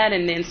around that,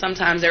 and then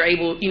sometimes they're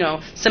able,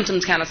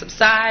 symptoms kind of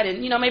subside,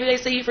 and maybe they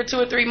see you for 2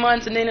 or 3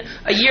 months, and then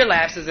a year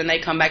lapses and they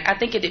come back. I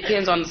think it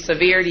depends on the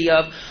severity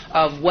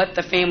of what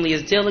the family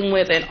is dealing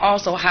with, and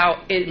also how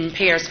it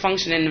impairs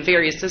function in the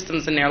various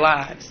systems in their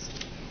lives.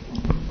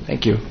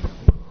 Thank you.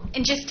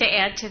 And just to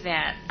add to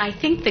that, I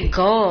think the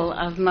goal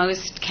of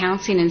most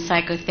counseling and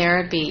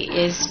psychotherapy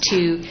is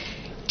to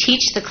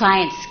teach the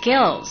client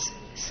skills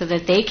so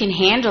that they can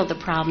handle the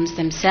problems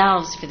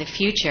themselves for the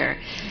future.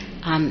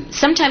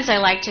 Sometimes I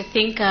like to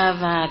think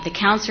of the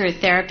counselor or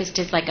therapist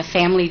as like a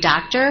family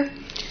doctor.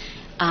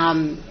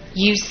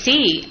 You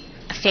see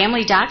a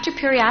family doctor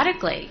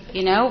periodically,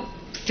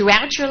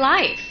 throughout your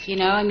life.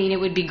 It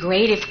would be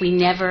great if we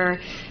never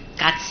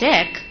got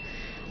sick,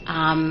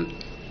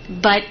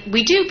 but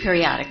we do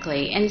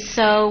periodically. And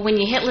so when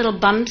you hit little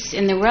bumps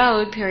in the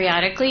road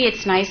periodically,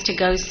 it's nice to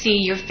go see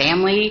your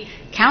family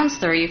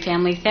counselor, your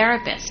family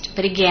therapist.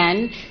 But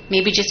again,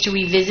 maybe just to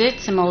revisit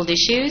some old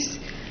issues,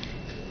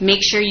 make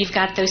sure you've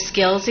got those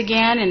skills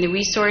again and the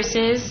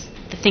resources,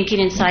 the thinking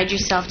inside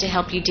yourself to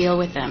help you deal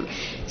with them.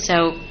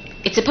 So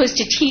it's supposed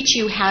to teach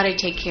you how to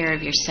take care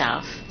of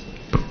yourself.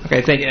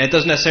 Okay, thank you. And it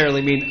doesn't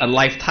necessarily mean a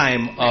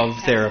lifetime of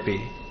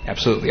therapy.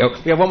 Absolutely.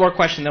 We have one more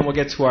question, then we'll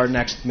get to our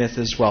next myth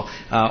as well.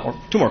 Or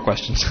 2 more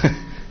questions.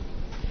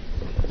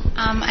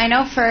 I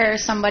know for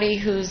somebody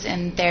who's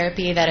in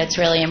therapy that it's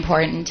really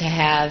important to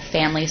have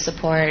family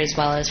support as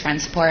well as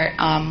friend support.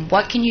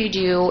 What can you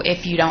do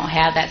if you don't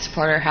have that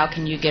support, or how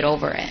can you get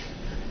over it?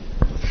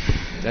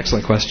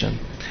 Excellent question.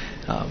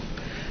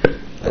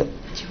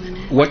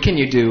 What can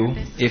you do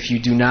if you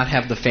do not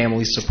have the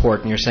family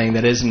support? And you're saying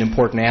that is an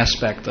important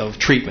aspect of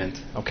treatment.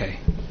 Okay.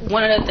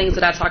 One of the things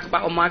that I talk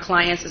about with my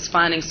clients is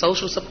finding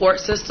social support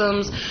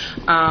systems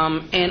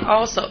and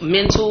also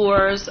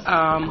mentors.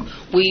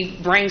 We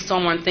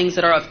brainstorm on things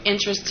that are of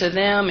interest to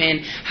them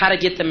and how to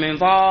get them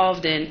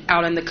involved and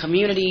out in the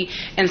community.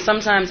 And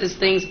sometimes it's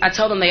things, I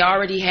tell them they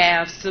already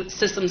have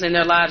systems in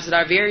their lives that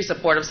are very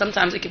supportive.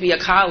 Sometimes it could be a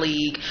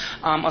colleague,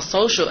 a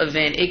social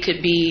event. It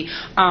could be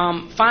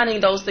finding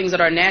those things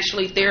that are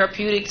naturally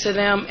therapeutic to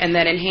them and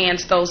that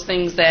enhance those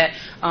things that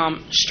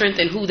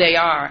strengthen who they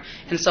are.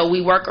 And so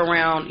we work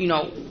around,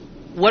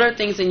 what are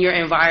things in your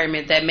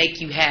environment that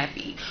make you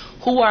happy?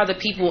 Who are the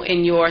people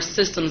in your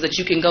systems that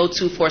you can go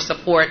to for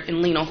support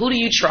and lean on? Who do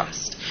you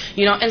trust?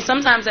 And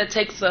sometimes that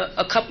takes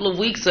a couple of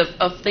weeks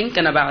of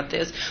thinking about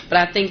this, but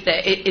I think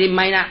that it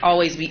might not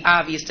always be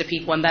obvious to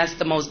people, and that's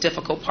the most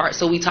difficult part.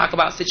 So we talk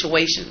about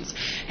situations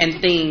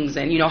and things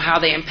and, how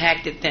they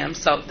impacted them.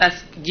 So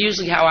that's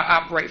usually how I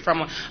operate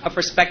from a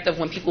perspective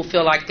when people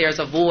feel like there's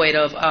a void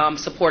of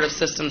supportive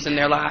systems in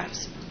their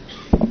lives.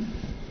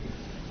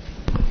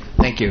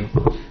 Thank you.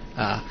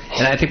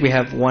 And I think we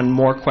have one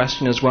more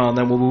question as well, and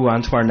then we'll move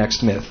on to our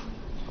next myth.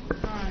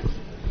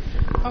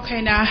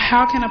 Okay, now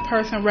how can a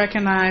person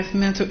recognize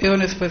mental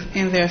illness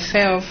within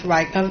themselves?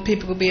 Like other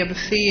people will be able to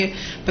see it,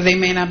 but they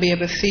may not be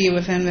able to see it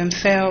within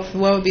themselves.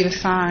 What would be the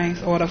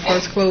signs or the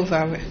first clues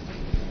of it?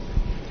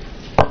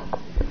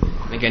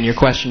 Again, your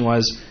question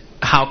was,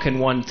 how can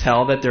one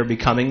tell that they're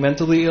becoming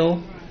mentally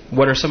ill?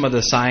 What are some of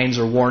the signs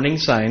or warning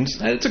signs?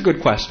 That's a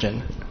good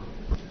question.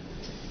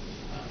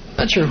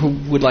 Not sure who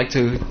would like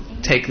to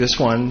take this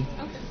one.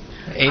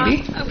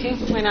 Amy? Okay,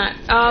 why not?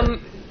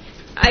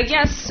 I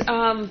guess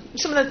some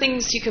of the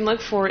things you can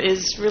look for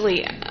is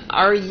really,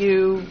 are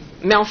you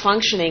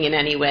malfunctioning in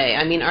any way?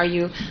 I mean, are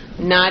you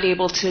not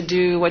able to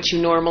do what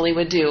you normally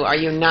would do? Are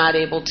you not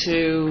able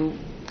to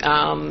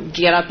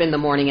get up in the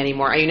morning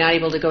anymore? Are you not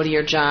able to go to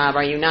your job?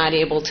 Are you not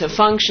able to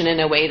function in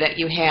a way that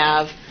you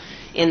have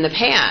in the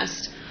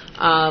past?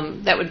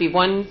 That would be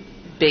one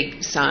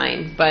big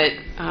sign. But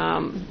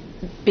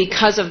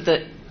because of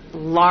the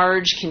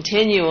large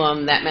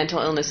continuum that mental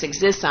illness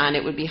exists on,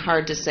 it would be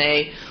hard to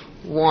say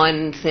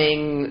one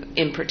thing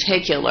in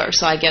particular.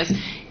 So I guess,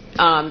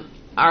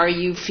 are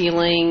you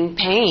feeling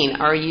pain?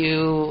 Are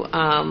you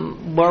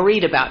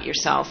worried about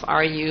yourself?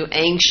 Are you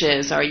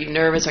anxious? Are you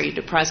nervous? Are you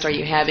depressed? Are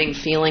you having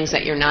feelings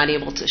that you're not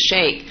able to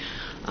shake?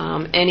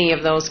 Any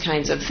of those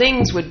kinds of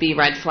things would be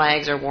red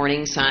flags or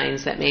warning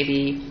signs that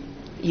maybe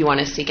you want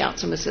to seek out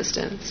some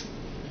assistance.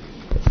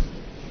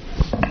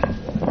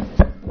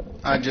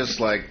 I'd just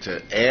like to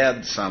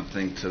add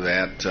something to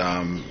that.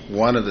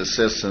 One of the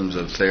systems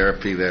of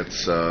therapy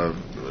that's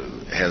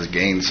has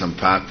gained some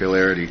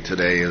popularity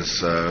today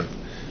is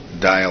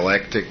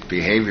dialectic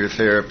behavior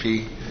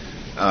therapy,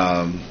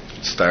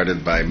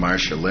 started by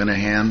Marsha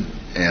Linehan,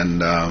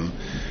 and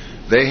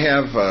they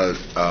have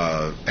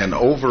an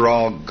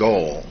overall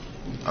goal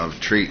of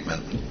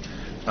treatment.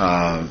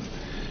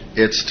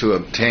 It's to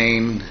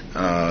obtain,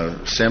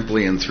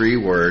 simply in 3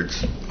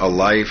 words, a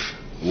life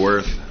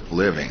worth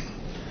living.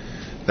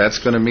 That's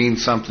going to mean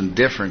something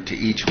different to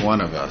each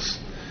one of us.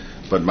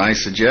 But my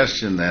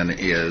suggestion then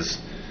is,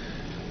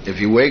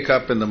 if you wake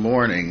up in the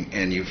morning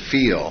and you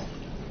feel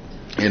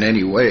in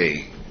any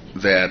way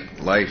that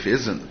life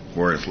isn't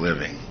worth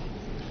living,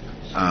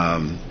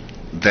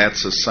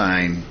 that's a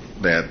sign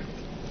that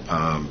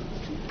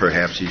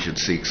perhaps you should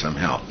seek some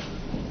help.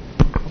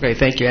 Okay,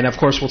 thank you. And of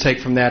course, we'll take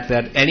from that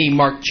any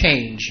marked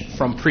change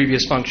from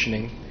previous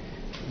functioning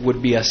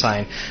would be a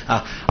sign.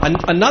 We're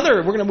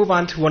going to move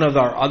on to one of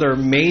our other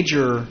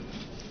major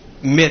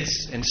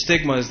myths and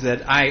stigmas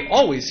that I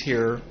always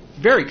hear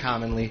very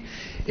commonly,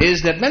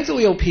 is that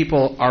mentally ill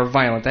people are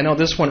violent. I know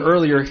this one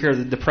earlier here,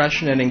 the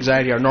depression and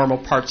anxiety are normal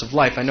parts of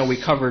life. I know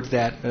we covered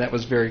that, and that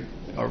was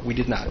or we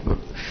did not.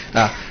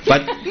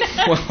 But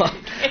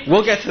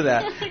we'll get to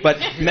that. But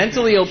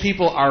mentally ill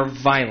people are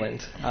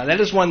violent. That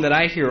is one that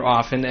I hear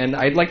often, and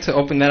I'd like to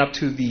open that up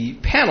to the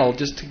panel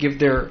just to give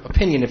their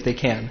opinion if they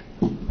can.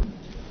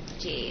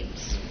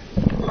 James.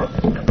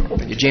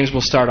 James will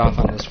start off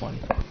on this one.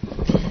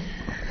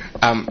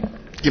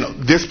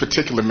 This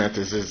particular myth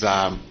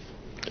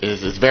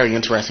is very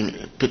interesting,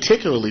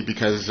 particularly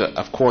because,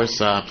 of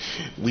course,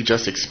 we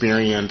just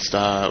experienced,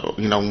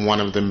 one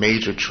of the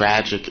major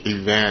tragic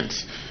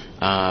events,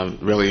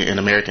 really in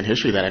American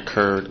history that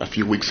occurred a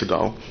few weeks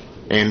ago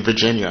in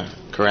Virginia,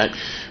 correct?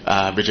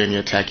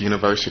 Virginia Tech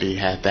University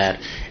had that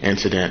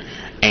incident,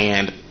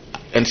 and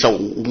so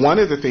one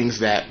of the things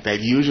that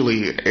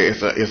usually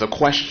is a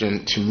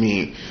question to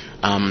me,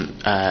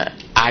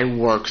 I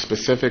work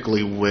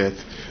specifically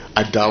with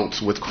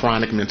adults with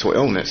chronic mental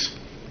illness.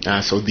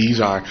 So these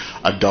are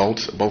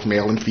adults, both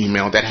male and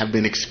female, that have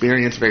been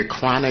experiencing very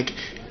chronic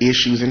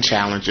issues and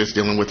challenges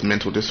dealing with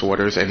mental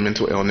disorders and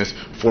mental illness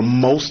for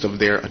most of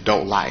their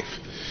adult life.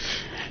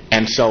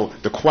 And so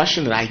the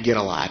question that I get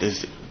a lot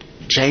is,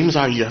 James,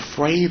 are you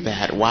afraid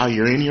that while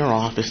you're in your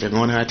office they're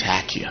going to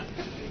attack you?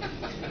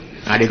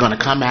 Are they going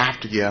to come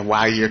after you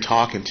while you're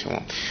talking to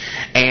them?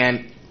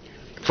 And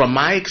from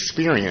my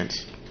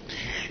experience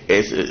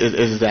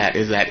is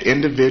that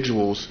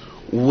individuals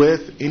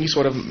with any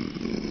sort of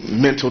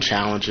mental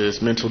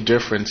challenges, mental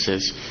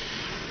differences,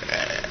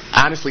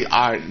 honestly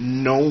are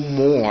no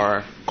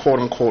more,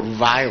 quote-unquote,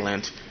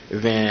 violent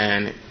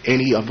than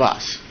any of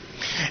us.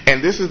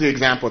 And this is the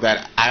example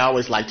that I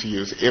always like to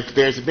use. If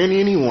there's been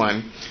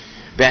anyone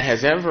that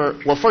has ever...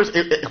 Well, first,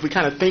 if we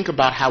kind of think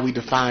about how we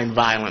define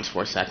violence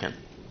for a second.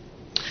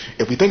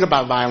 If we think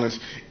about violence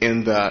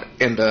in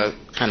the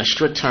kind of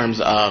strict terms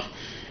of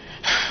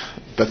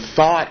the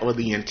thought or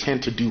the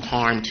intent to do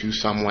harm to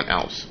someone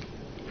else,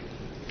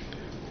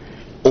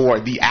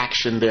 or the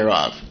action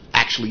thereof,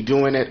 actually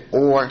doing it,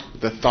 or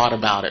the thought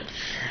about it.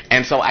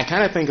 And so I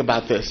kind of think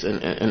about this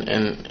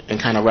in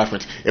kind of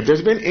reference. If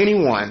there's been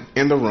anyone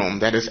in the room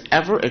that has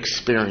ever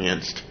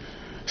experienced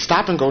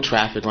stop-and-go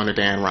traffic on the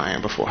Dan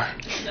Ryan before,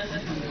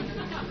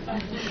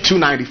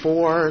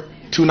 294,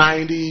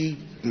 290,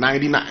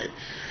 99,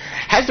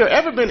 has there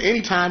ever been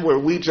any time where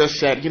we just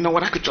said, you know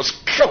what, I could just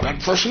kill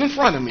that person in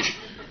front of me.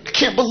 I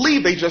can't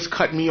believe they just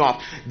cut me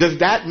off. Does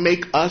that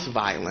make us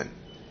violent?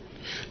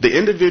 The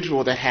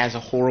individual that has a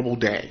horrible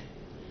day,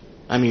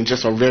 I mean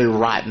just a very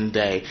rotten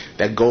day,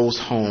 that goes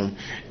home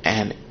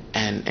and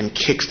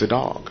kicks the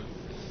dog.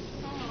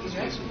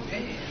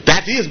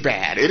 That is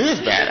bad. It is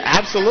bad,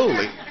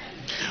 absolutely.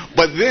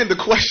 But then the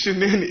question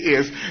then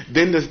is,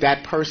 then does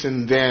that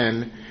person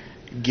then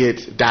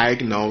get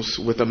diagnosed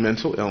with a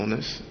mental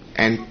illness,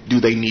 and do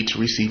they need to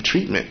receive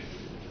treatment,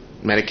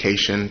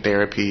 medication,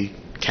 therapy,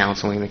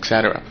 counseling,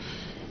 etc.?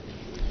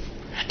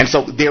 And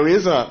so there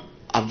is a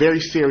very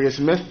serious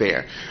myth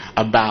there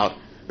about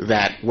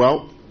that,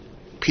 well,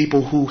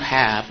 people who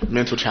have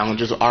mental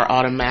challenges are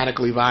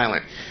automatically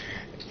violent.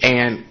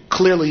 And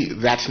clearly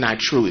that's not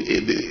true.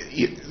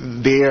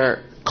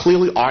 There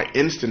clearly are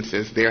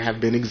instances, there have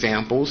been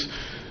examples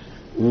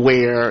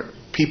where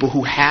people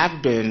who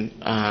have been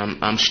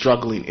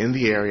struggling in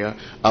the area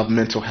of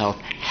mental health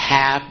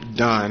have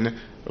done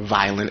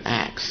violent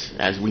acts.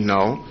 As we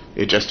know,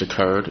 it just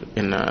occurred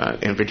in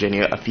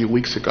Virginia a few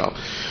weeks ago.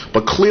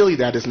 But clearly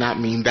that does not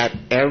mean that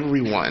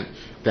everyone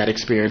that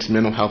experiences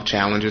mental health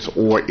challenges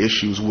or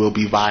issues will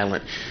be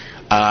violent.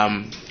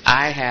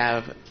 I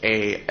have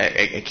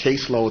a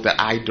caseload that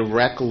I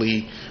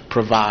directly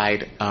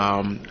provide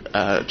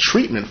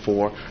treatment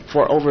for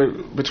over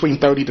between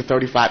 30 to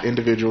 35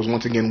 individuals,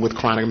 once again, with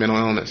chronic mental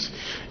illness.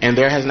 And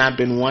there has not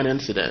been one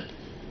incident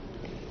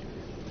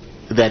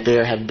that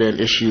there have been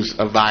issues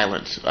of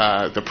violence.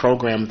 The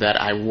program that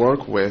I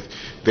work with,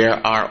 there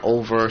are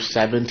over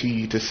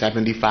 70 to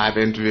 75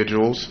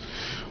 individuals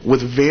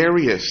with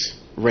various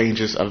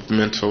ranges of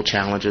mental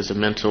challenges and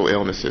mental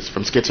illnesses,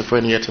 from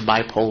schizophrenia to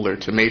bipolar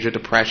to major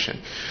depression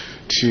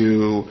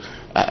to,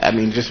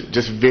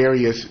 just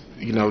various,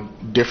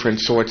 different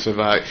sorts of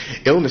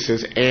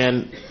illnesses,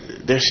 and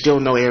there's still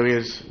no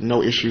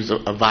issues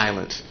of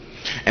violence.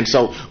 And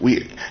so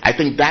I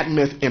think that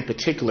myth in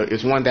particular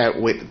is one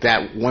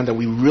that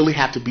we really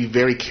have to be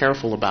very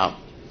careful about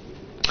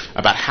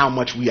how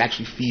much we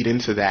actually feed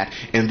into that,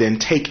 and then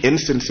take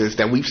instances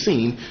that we've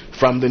seen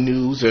from the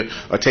news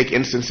or take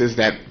instances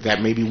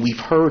that maybe we've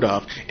heard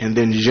of, and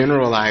then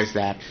generalize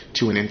that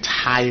to an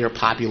entire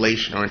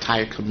population or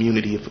entire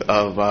community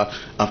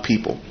of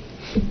people.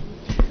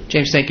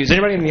 James, thank you. Is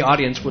anybody in the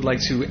audience would like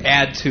to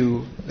add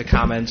to the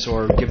comments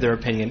or give their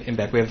opinion in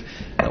back? We have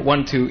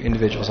 2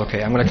 individuals.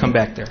 Okay, I'm going to come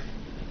back there.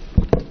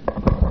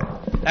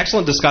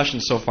 Excellent discussion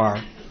so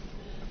far.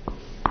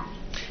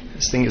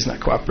 This thing is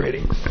not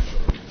cooperating.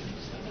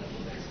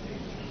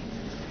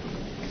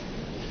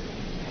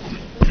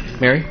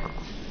 Mary?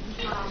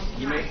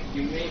 You may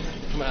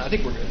come on. I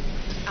think we're good.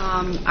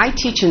 I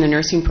teach in the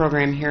nursing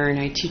program here, and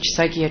I teach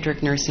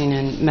psychiatric nursing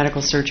and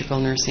medical surgical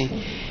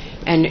nursing.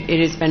 And it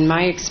has been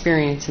my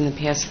experience in the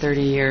past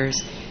 30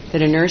 years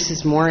that a nurse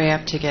is more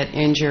apt to get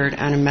injured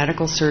on a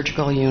medical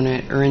surgical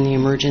unit or in the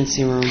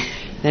emergency room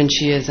than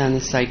she is on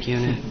the psych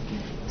unit.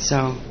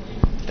 So,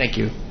 thank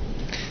you.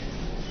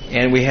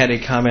 And we had a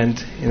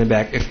comment in the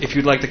back. If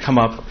you'd like to come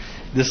up,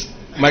 this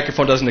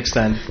microphone doesn't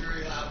extend.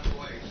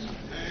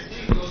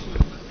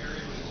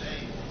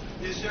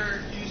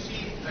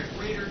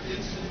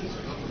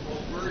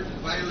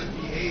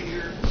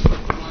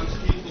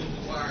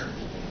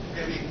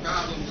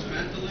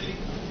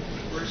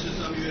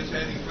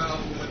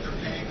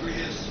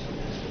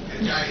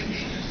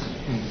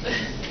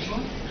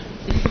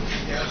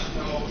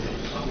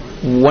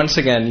 Once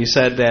again, you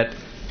said that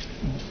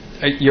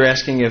you're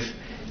asking if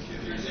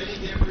there's any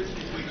difference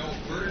between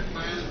overt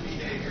violent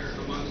behavior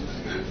amongst the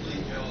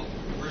mentally ill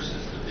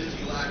versus the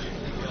physiologically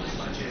ill,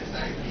 such as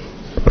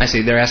diabetes. I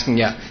see. They're asking,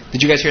 yeah.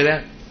 Did you guys hear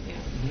that?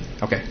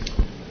 Yeah. Okay.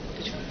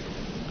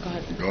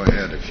 Go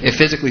ahead. If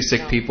physically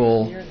sick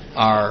people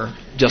are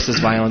just as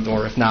violent,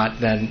 or if not,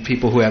 then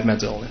people who have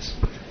mental illness.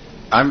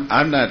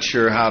 I'm not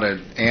sure how to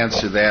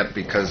answer that,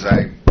 because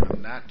I'm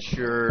not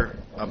sure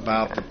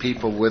about the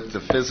people with the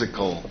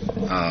physical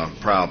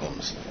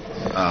problems.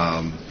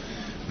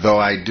 Though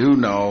I do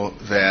know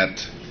that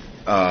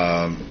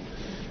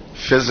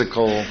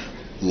physical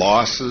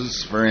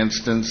losses, for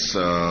instance,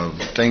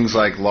 things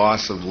like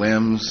loss of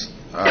limbs,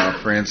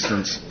 for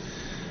instance,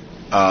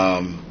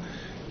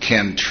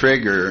 can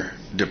trigger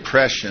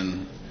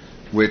depression,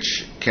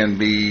 which can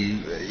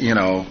be,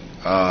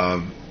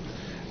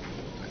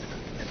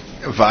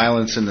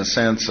 violence in the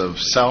sense of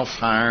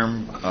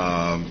self-harm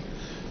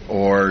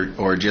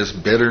or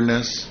just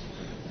bitterness.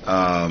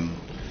 I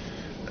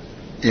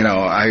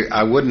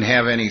wouldn't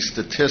have any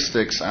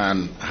statistics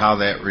on how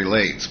that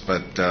relates,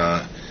 but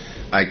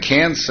I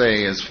can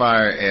say, as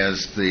far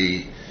as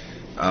the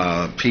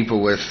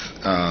people with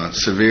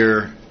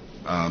severe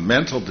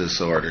mental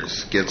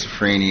disorders,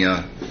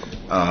 schizophrenia,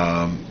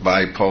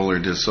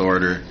 bipolar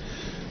disorder,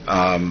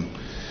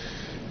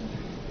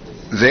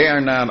 they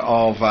are not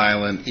all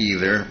violent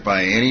either,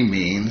 by any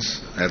means.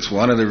 That's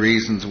one of the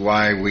reasons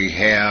why we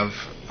have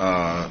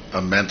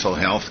a mental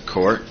health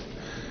court,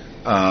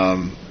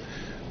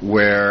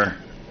 where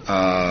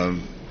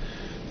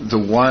the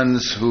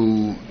ones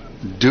who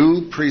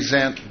do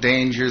present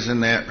dangers in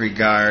that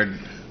regard,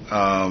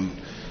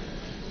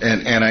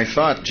 and I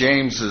thought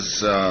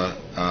James's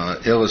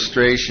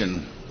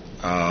illustration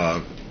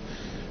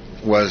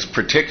was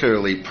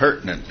particularly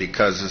pertinent,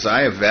 because as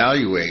I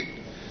evaluate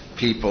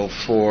people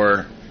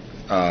for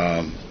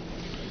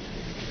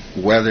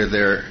whether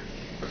they're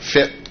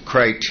fit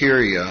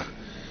criteria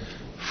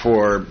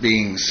for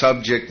being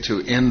subject to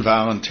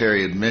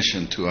involuntary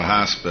admission to a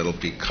hospital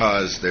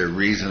because they're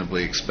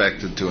reasonably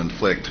expected to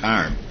inflict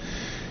harm.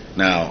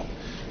 Now,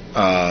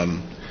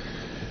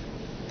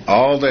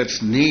 all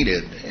that's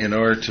needed in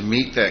order to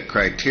meet that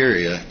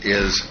criteria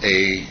is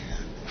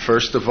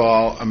first of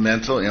all, a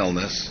mental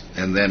illness,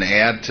 and then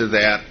add to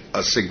that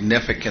a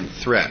significant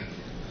threat.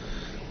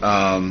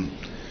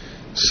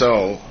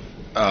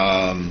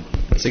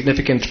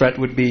 Significant threat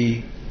would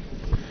be?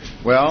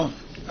 Well,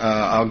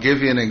 I'll give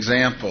you an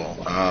example.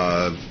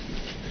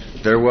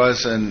 There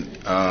was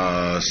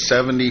a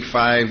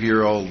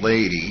 75-year-old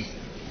lady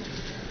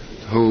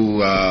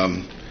who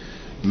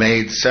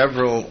made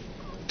several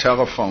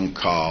telephone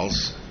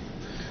calls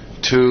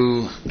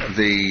to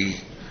the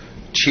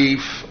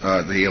chief,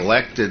 the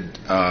elected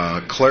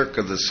clerk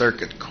of the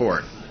circuit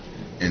court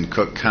in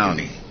Cook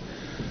County.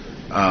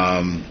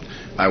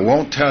 I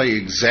won't tell you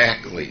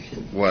exactly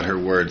what her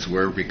words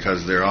were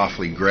because they're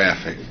awfully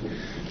graphic.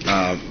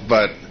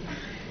 But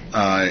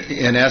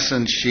in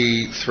essence,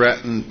 she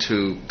threatened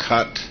to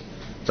cut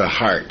the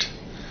heart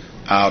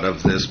out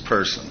of this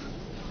person.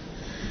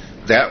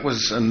 That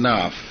was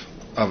enough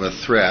of a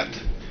threat,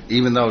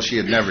 even though she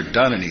had never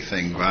done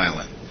anything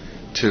violent,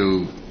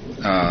 to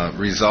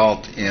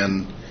result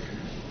in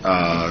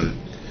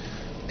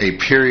a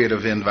period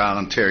of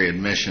involuntary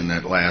admission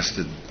that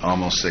lasted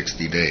almost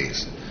 60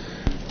 days.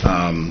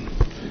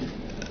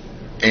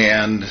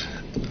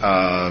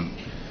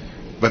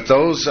 But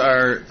those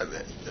are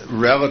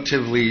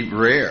relatively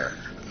rare.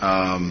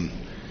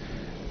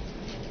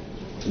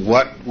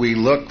 What we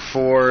look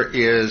for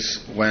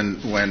is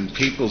when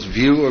people's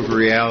view of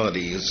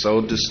reality is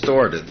so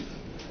distorted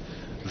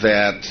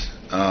that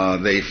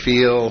they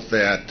feel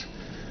that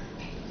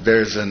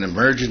there's an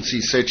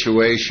emergency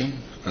situation,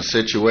 a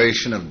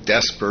situation of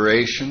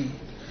desperation,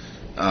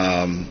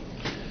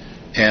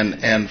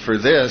 and for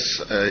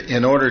this,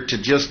 in order to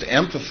just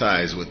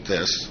empathize with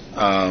this,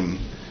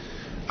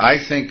 I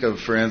think of,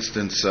 for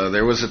instance,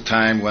 there was a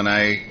time when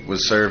I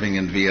was serving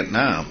in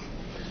Vietnam,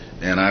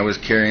 and I was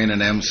carrying an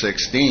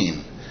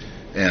M16,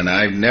 and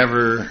I've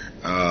never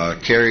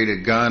carried a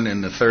gun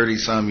in the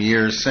 30-some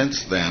years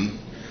since then.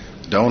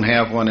 Don't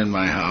have one in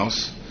my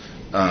house.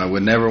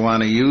 Would never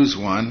want to use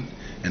one,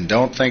 and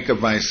don't think of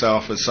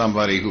myself as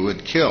somebody who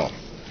would kill.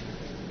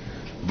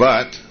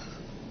 But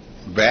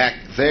back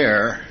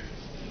there,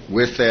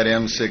 with that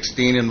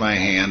M16 in my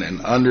hand,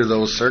 and under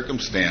those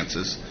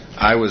circumstances,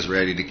 I was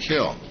ready to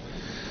kill.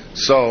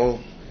 So,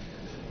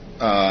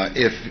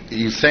 if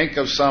you think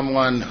of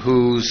someone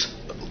whose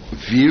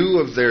view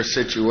of their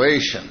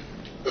situation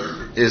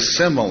is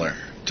similar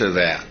to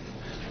that,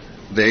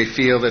 they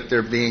feel that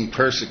they're being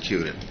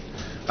persecuted.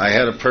 I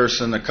had a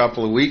person a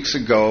couple of weeks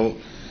ago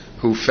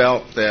who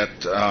felt that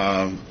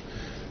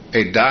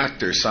a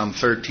doctor some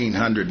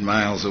 1,300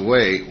 miles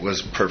away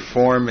was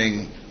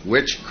performing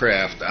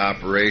witchcraft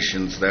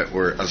operations that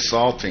were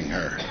assaulting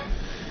her.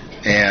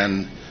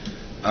 And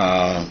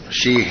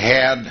she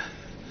had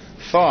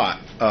thought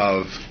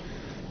of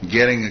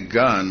getting a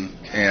gun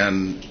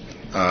and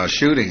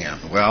shooting him.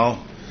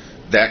 Well,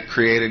 that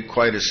created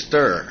quite a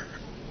stir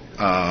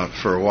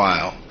for a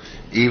while,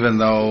 even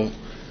though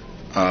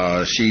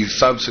she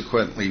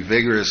subsequently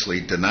vigorously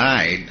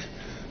denied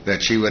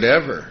that she would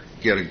ever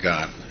get a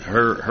gun.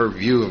 Her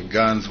view of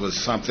guns was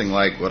something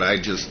like what I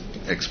just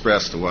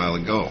expressed a while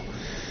ago.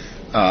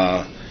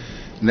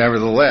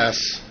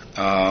 Nevertheless,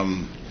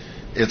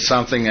 it's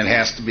something that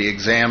has to be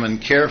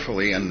examined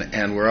carefully,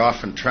 and we're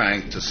often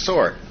trying to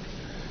sort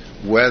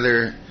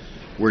whether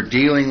we're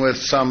dealing with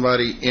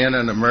somebody in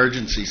an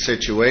emergency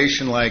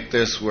situation like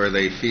this where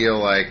they feel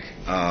like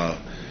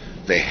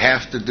they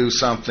have to do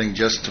something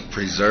just to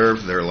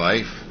preserve their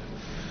life,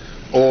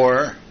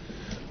 or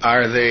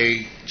are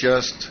they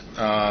just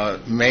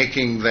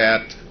making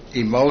that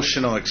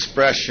emotional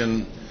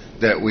expression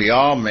that we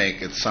all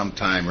make at some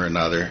time or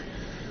another,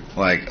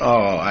 like,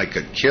 oh, I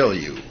could kill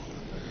you,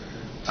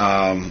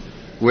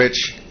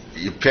 which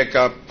you pick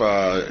up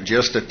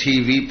just a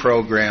TV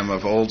program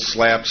of old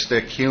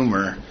slapstick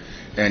humor,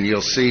 and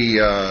you'll see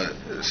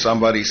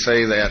somebody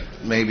say that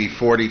maybe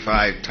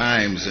 45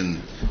 times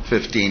in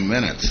 15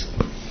 minutes.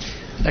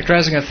 Dr.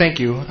 Reisinger, thank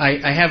you.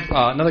 I have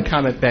another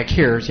comment back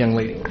here, young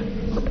lady.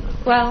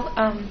 Well,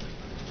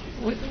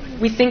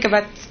 we think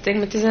about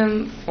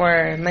stigmatism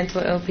for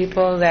mental ill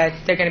people, that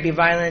they're going to be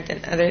violent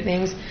and other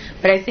things,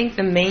 but I think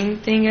the main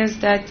thing is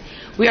that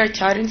we are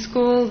taught in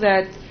school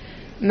that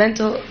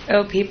mental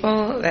ill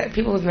people, that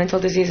people with mental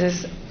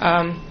diseases,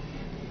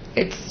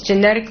 it's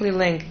genetically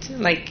linked.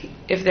 Like,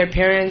 if their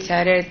parents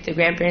had it, their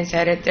grandparents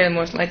had it, they're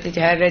most likely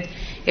to have it.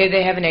 If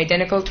they have an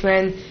identical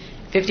twin,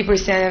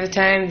 50% of the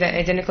time, the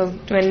identical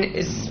twin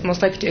is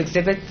most likely to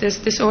exhibit this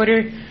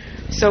disorder.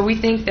 So we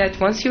think that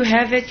once you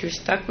have it, you're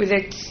stuck with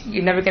it.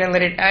 You're never going to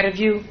let it out of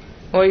you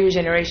or your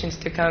generations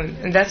to come.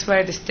 And that's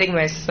why the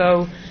stigma is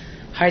so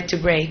hard to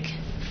break.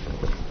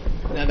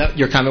 Now,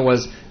 your comment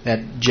was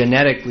that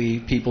genetically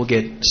people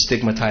get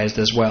stigmatized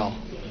as well.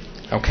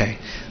 Okay.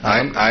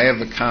 I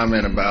have a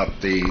comment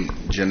about the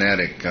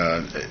genetic.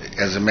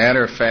 As a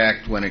matter of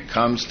fact, when it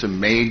comes to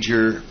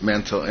major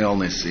mental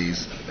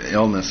illnesses,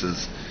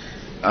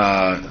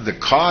 the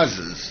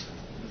causes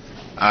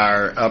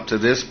are, up to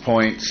this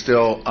point,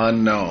 still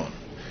unknown.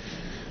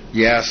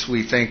 Yes,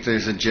 we think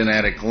there's a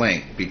genetic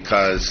link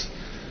because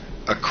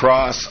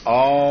across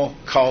all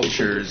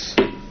cultures,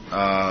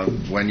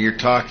 when you're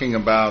talking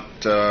about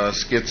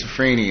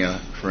schizophrenia,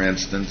 for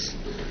instance,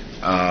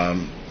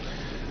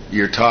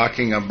 you're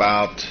talking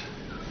about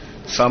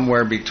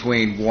somewhere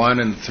between 1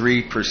 and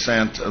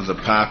 3% of the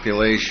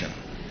population.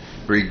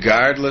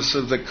 Regardless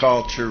of the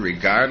culture,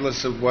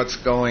 regardless of what's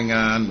going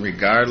on,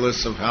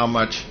 regardless of how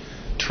much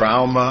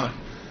trauma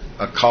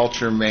a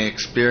culture may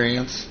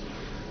experience,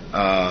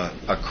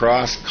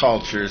 across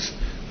cultures,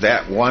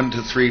 that 1 to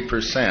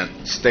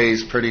 3%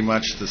 stays pretty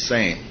much the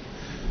same.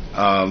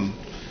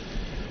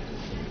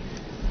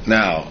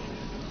 Now,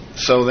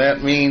 so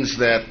that means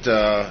that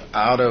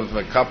out of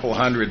a couple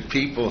hundred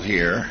people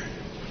here,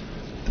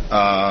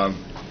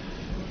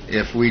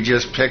 if we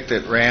just picked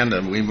at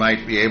random, we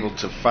might be able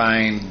to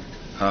find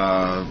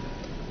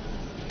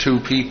 2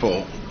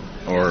 people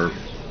or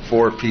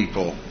 4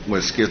 people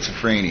with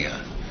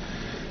schizophrenia.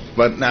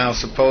 But now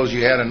suppose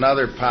you had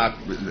another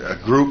a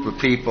group of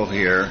people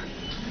here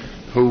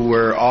who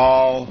were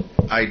all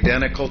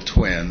identical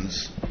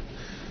twins,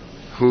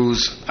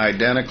 whose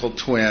identical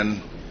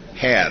twin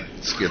had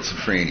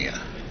schizophrenia.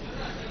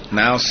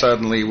 Now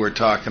suddenly we're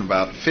talking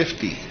about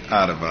 50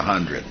 out of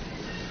 100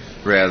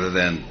 rather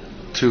than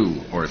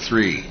 2 or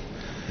 3.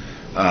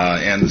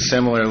 And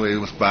similarly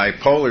with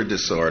bipolar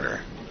disorder,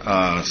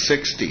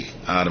 60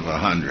 out of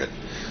 100.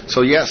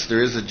 So yes,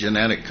 there is a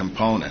genetic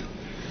component,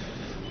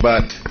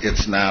 but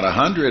it's not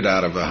 100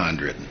 out of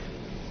 100.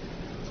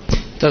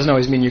 Doesn't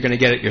always mean you're going to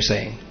get it, you're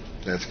saying.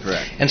 That's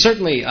correct. And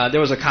certainly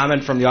there was a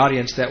comment from the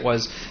audience that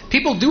was,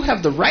 people do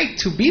have the right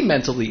to be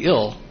mentally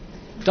ill,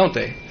 don't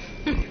they?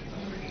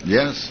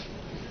 Yes.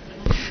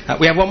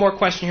 We have one more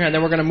question here, and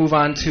then we're going to move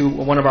on to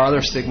one of our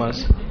other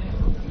stigmas.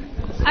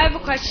 I have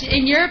a question.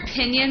 In your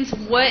opinions,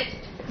 what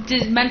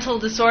mental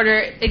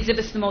disorder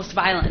exhibits the most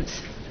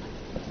violence?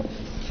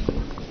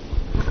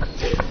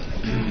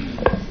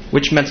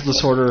 Which mental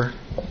disorder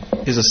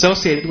is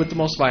associated with the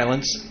most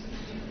violence?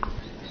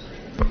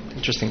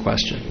 Interesting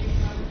question.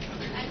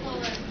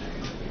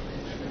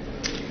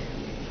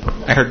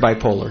 I heard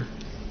bipolar.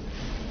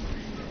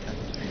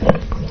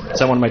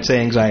 Someone might say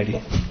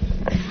anxiety.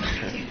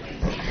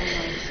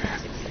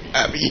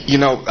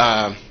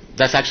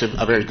 That's actually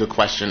a very good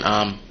question.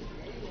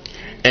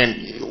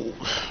 And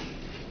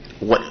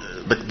what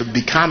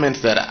the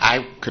comments that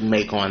I could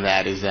make on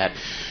that is that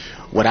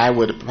what I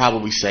would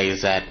probably say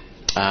is that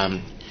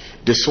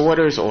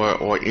disorders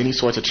or any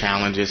sorts of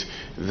challenges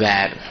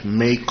that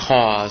may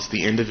cause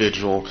the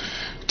individual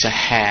to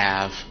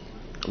have,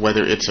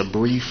 whether it's a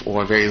brief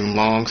or a very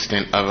long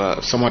stint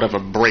of somewhat of a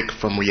break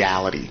from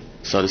reality,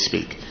 so to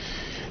speak,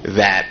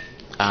 that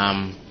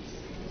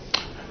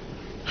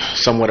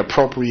somewhat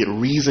appropriate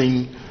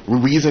reasoning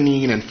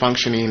and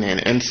functioning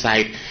and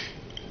insight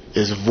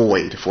is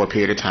void for a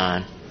period of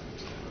time.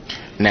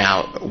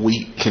 Now,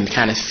 we can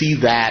kind of see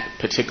that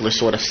particular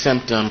sort of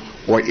symptom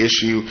or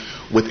issue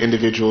with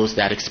individuals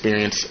that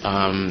experience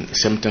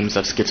symptoms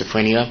of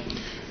schizophrenia,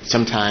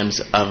 sometimes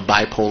of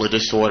bipolar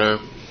disorder,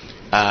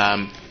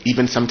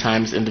 even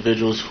sometimes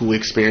individuals who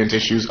experience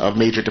issues of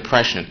major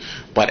depression.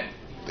 But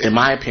in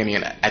my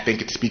opinion, I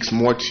think it speaks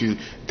more to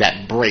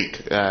that break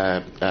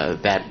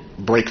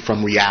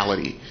from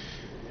reality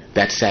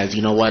that says,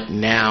 you know what,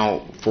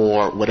 now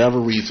for whatever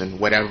reason,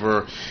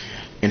 whatever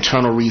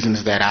internal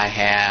reasons that I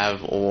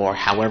have or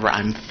however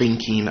I'm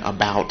thinking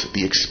about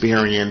the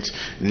experience,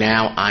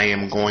 now I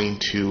am going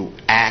to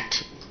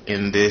act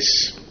in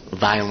this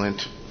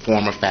violent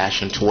form or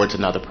fashion towards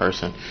another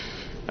person.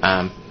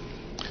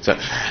 So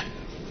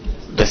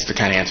that's to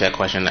kind of answer that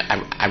question.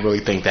 I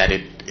really think that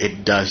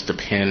it does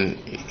depend.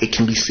 It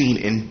can be seen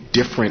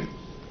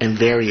in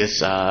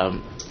various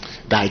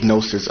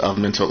diagnosis of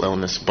mental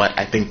illness, but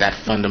I think that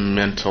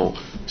fundamental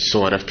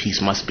sort of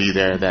piece must be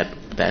there,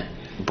 that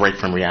break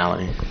from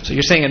reality. So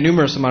you're saying a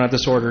numerous amount of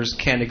disorders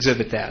can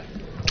exhibit that?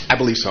 I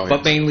believe so.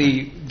 But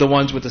mainly the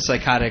ones with the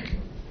psychotic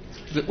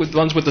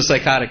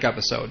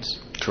episodes.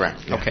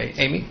 Correct. Yeah. Okay,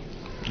 Amy?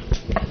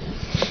 I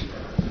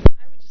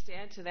would just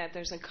add to that,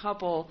 there's a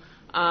couple,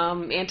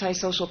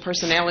 antisocial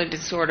personality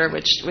disorder,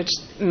 which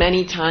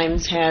many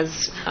times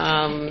has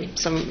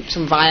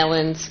some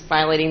violence,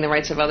 violating the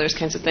rights of others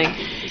kinds of thing.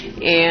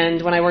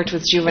 And when I worked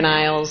with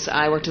juveniles,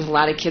 I worked with a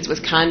lot of kids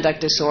with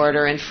conduct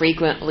disorder, and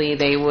frequently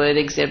they would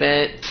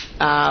exhibit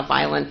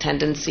violent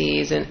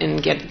tendencies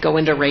and go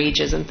into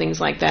rages and things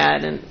like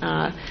that.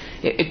 And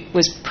it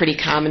was pretty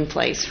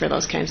commonplace for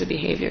those kinds of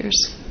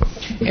behaviors.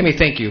 Amy,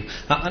 thank you.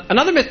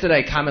 Another myth that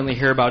I commonly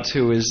hear about,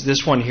 too, is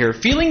this one here.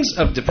 Feelings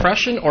of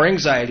depression or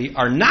anxiety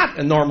are not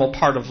a normal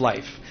part of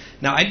life.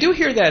 Now, I do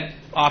hear that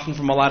often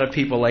from a lot of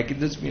people, like,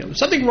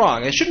 something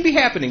wrong. It shouldn't be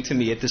happening to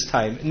me at this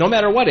time, no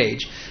matter what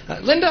age.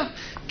 Linda,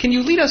 can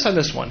you lead us on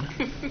this one?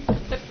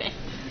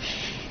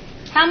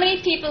 How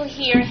many people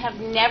here have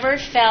never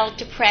felt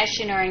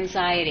depression or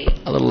anxiety?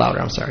 A little louder,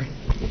 I'm sorry.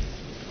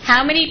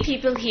 How many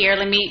people here,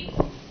 let me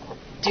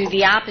do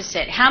the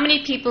opposite. How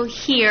many people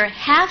here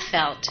have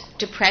felt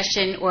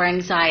depression or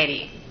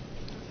anxiety?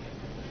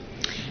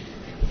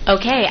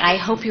 Okay, I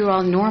hope you're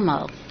all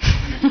normal.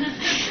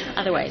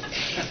 Otherwise.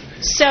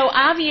 So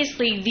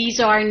obviously these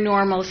are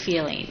normal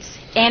feelings.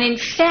 And in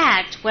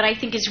fact, what I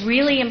think is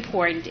really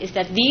important is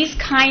that these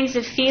kinds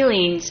of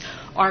feelings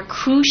are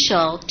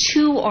crucial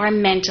to our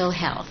mental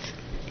health.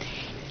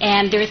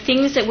 And there are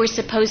things that we're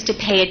supposed to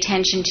pay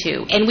attention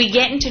to. And we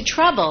get into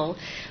trouble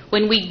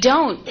when we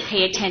don't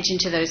pay attention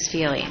to those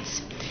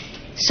feelings.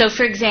 So,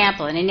 for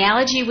example, an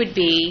analogy would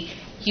be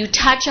you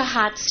touch a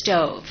hot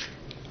stove.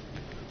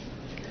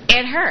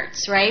 It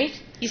hurts, right?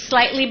 You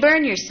slightly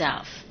burn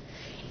yourself.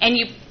 And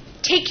you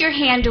take your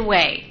hand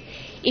away.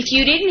 If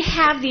you didn't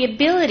have the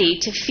ability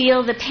to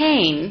feel the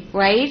pain,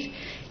 right,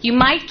 you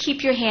might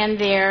keep your hand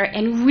there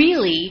and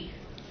really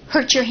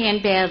hurt your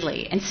hand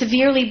badly and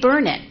severely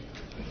burn it.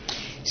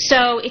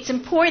 So it's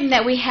important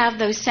that we have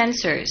those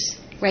sensors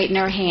right in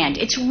our hand.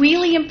 It's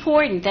really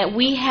important that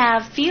we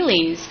have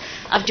feelings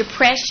of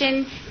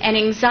depression and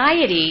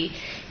anxiety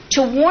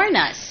to warn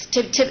us.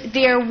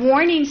 They're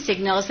warning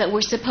signals that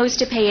we're supposed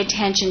to pay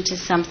attention to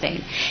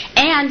something.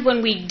 And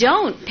when we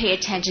don't pay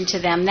attention to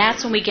them,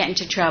 that's when we get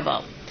into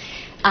trouble.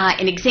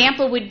 An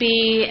example would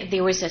be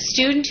there was a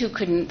student who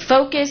couldn't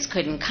focus,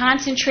 couldn't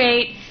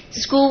concentrate.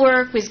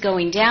 Schoolwork was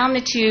going down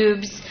the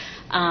tubes.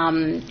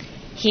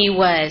 He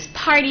was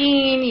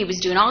partying. He was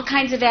doing all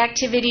kinds of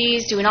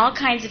activities, doing all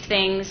kinds of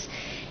things.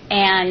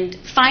 And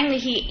finally,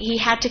 he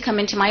had to come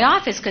into my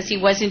office because he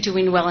wasn't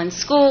doing well in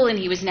school, and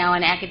he was now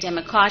on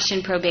academic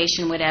caution,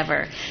 probation,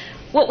 whatever.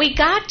 What we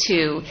got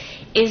to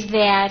is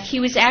that he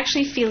was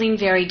actually feeling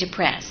very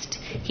depressed.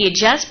 He had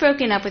just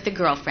broken up with a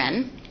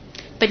girlfriend,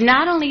 but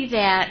not only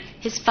that,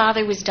 his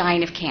father was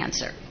dying of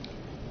cancer.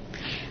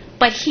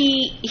 But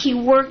he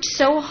worked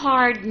so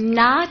hard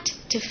not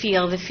to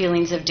feel the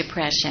feelings of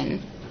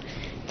depression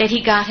that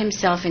he got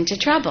himself into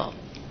trouble.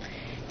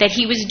 That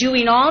he was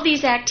doing all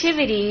these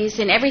activities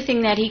and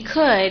everything that he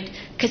could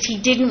because he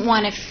didn't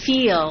want to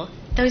feel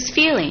those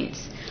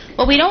feelings.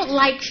 Well, we don't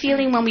like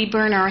feeling when we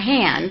burn our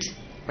hand,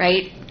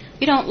 right?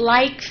 We don't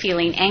like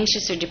feeling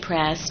anxious or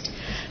depressed,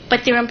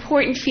 but they're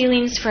important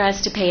feelings for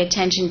us to pay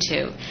attention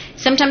to.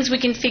 Sometimes we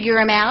can figure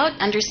them out,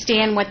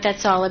 understand what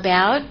that's all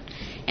about,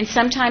 and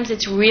sometimes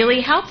it's really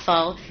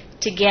helpful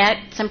to get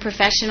some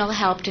professional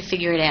help to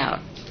figure it out.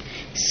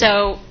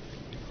 So,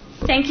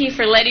 thank you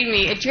for letting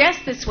me address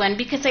this one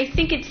because I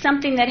think it's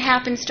something that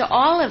happens to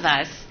all of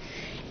us.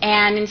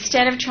 And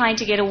instead of trying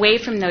to get away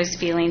from those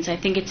feelings, I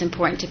think it's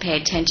important to pay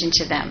attention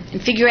to them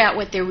and figure out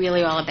what they're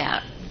really all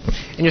about.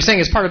 And you're saying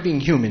it's part of being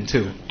human,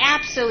 too.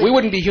 Absolutely. We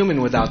wouldn't be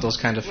human without those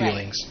kind of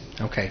feelings.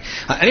 Right. Okay.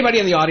 Anybody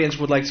in the audience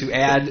would like to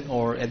add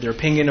or add their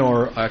opinion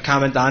or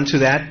comment on to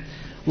that?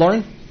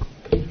 Lauren?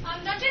 Don't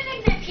you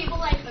think that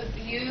people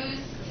abuse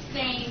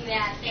saying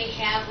that they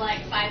have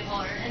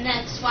bipolar and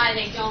that's why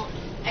they don't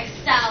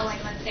excel,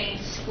 let's say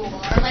in school,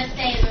 or let's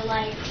say they're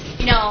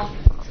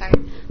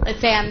let's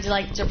say I'm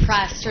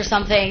depressed or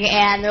something,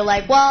 and they're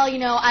well,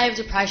 I have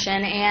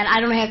depression and I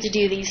don't have to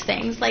do these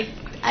things.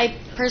 I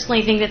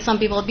personally think that some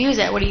people abuse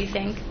it. What do you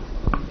think?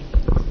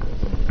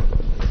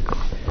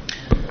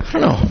 I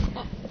don't know.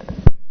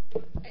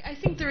 I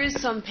think there is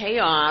some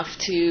payoff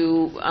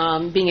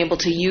to being able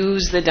to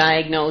use the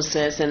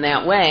diagnosis in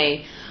that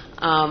way,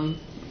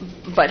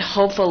 but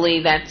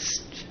hopefully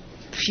that's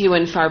few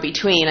and far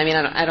between. I mean,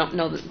 I don't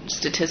know the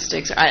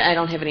statistics. I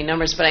don't have any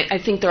numbers, but I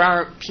think there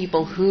are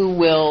people who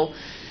will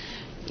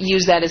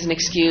use that as an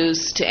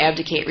excuse to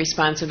abdicate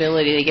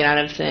responsibility to get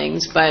out of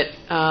things. But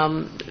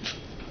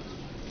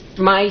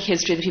my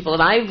history, the people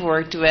that I've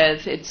worked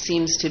with, it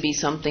seems to be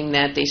something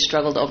that they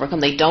struggle to overcome.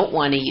 They don't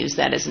want to use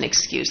that as an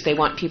excuse. They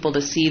want people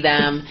to see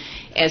them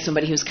as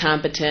somebody who's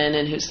competent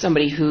and who's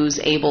somebody who's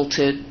able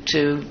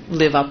to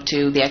live up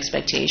to the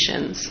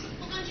expectations.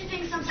 Well, don't you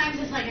think sometimes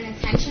it's an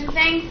attention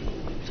thing?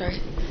 Sorry.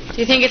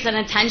 Do you think it's an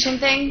attention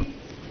thing?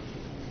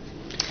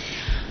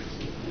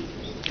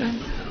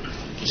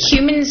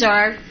 Humans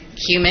are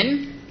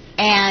human,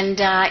 and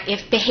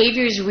if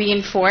behavior is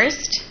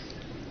reinforced,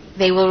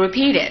 they will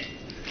repeat it.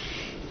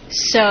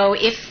 So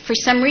if for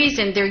some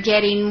reason they're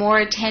getting more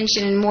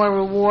attention and more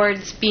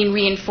rewards being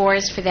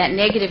reinforced for that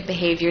negative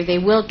behavior, they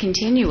will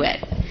continue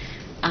it.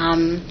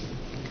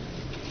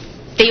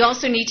 They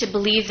also need to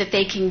believe that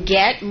they can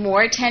get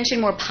more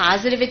attention, more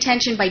positive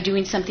attention by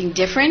doing something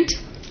different.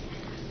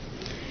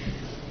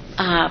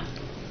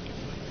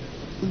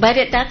 But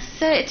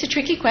it's a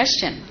tricky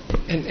question.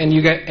 And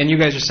you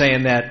guys are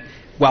saying that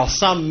while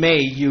some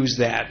may use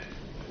that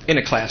in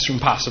a classroom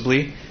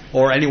possibly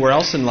or anywhere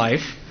else in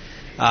life,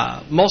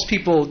 most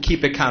people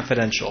keep it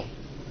confidential.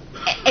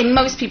 And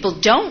most people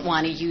don't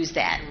want to use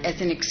that as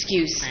an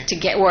excuse to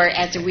get, or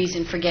as a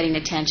reason for getting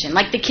attention.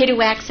 Like the kid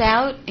who acts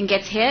out and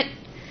gets hit,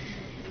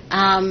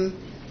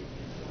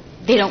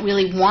 they don't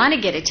really want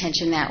to get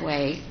attention that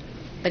way.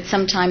 But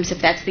sometimes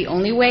if that's the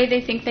only way they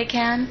think they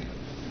can.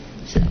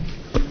 So.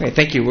 Okay,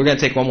 thank you. We're going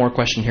to take one more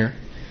question here.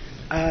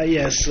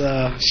 Yes,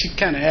 she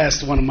kind of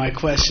asked one of my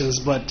questions,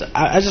 but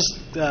I just...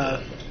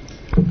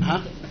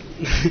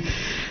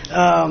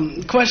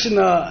 question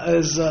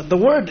is the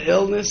word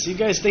illness. You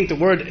guys think the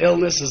word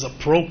illness is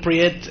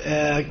appropriate,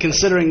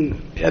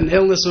 considering an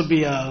illness would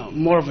be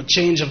more of a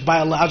change of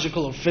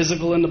biological or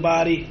physical in the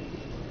body?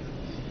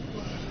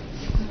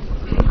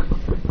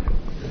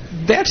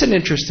 That's an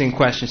interesting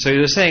question. So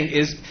you're saying,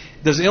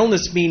 does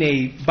illness mean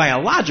a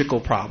biological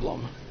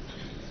problem?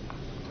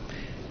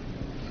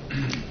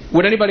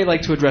 Would anybody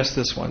like to address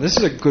this one? This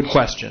is a good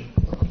question.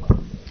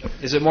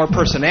 Is it more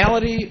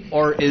personality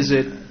or is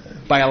it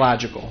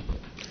biological?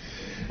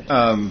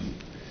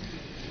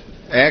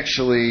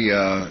 Actually,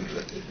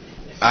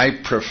 I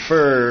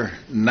prefer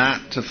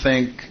not to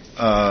think.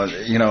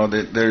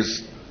 That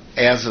there's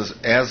as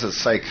a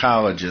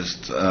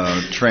psychologist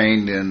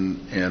trained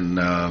in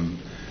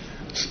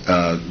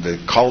the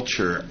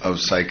culture of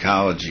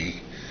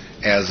psychology,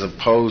 as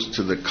opposed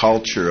to the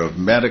culture of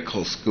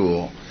medical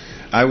school,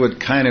 I would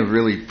kind of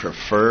really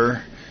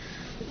prefer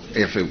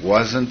if it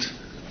wasn't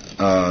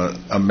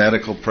a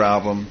medical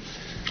problem.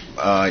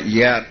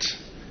 Yet,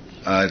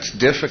 it's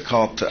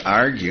difficult to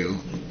argue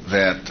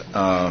that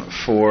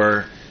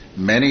for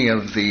many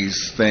of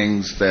these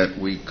things that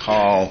we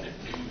call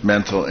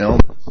mental illness,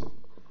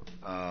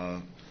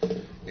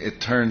 it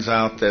turns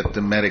out that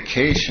the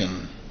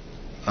medication,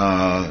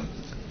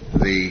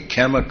 the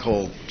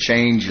chemical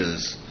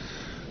changes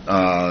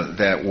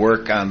that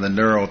work on the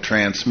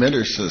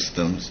neurotransmitter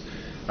systems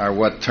are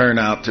what turn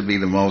out to be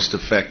the most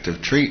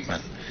effective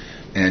treatment.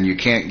 And you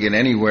can't get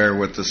anywhere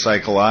with the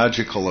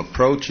psychological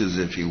approaches,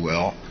 if you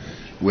will,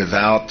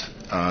 without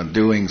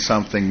doing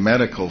something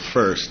medical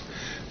first.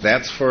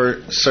 That's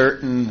for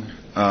certain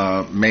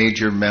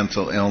major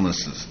mental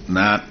illnesses,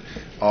 not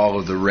all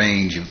of the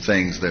range of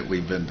things that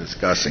we've been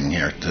discussing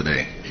here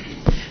today.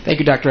 Thank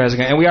you, Dr.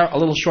 Huizenga. And we are a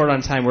little short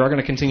on time. We are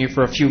going to continue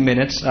for a few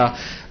minutes.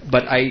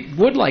 But I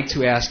would like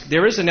to ask,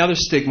 there is another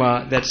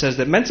stigma that says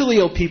that mentally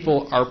ill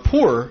people are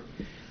poor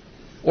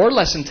or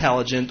less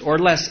intelligent or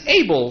less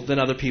able than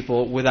other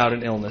people without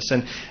an illness.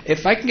 And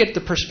if I can get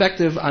the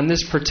perspective on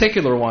this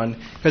particular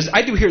one, because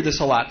I do hear this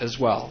a lot as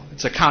well.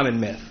 It's a common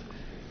myth.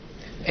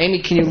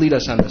 Amy, can you lead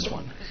us on this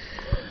one?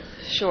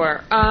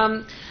 Sure.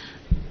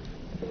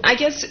 I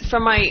guess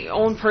from my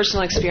own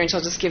personal experience,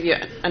 I'll just give you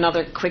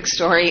another quick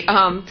story.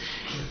 I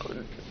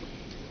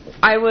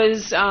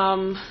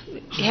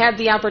had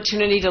the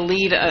opportunity to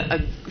lead a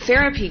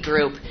therapy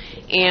group,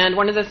 and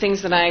one of the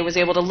things that I was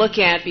able to look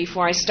at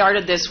before I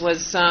started this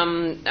was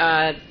some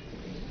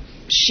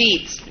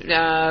sheets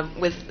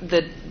with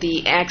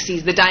the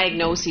axes, the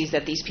diagnoses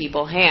that these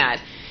people had.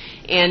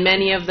 And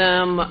many of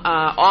them,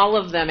 all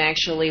of them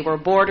actually, were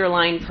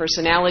borderline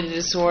personality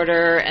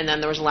disorder, and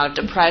then there was a lot of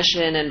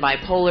depression and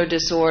bipolar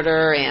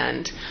disorder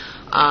and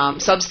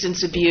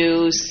substance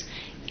abuse,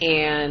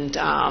 and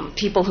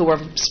people who were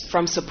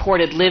from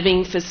supported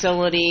living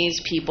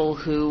facilities, people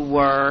who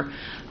were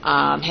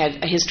had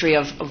a history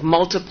of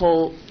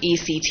multiple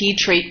ECT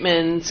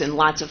treatments and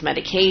lots of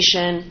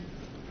medication.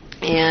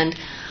 And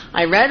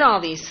I read all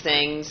these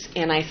things,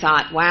 and I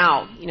thought,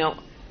 wow,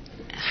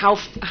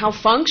 how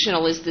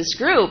functional is this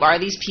group? Are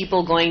these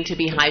people going to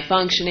be high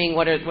functioning?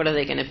 What are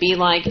they going to be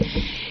like?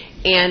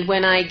 And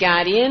when I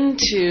got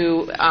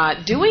into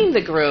doing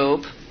the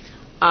group,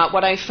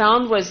 what I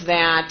found was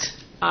that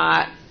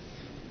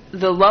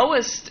the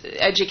lowest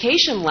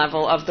education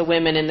level of the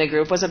women in the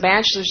group was a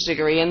bachelor's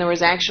degree, and there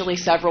was actually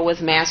several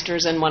with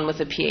masters and one with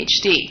a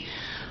PhD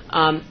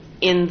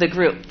in the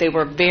group. They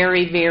were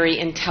very, very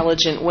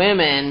intelligent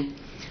women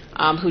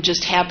who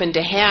just happened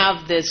to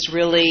have this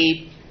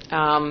really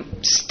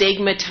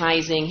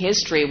stigmatizing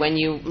history when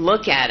you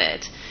look at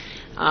it.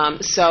 And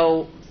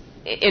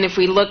if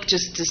we look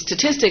just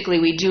statistically,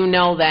 we do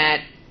know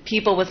that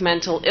people with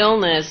mental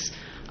illness,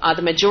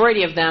 the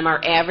majority of them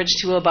are average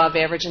to above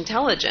average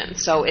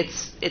intelligence. So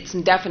it's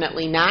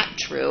definitely not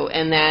true,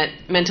 and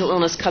that mental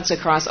illness cuts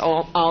across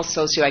all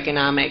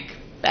socioeconomic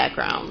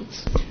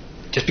backgrounds.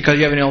 Just because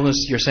you have an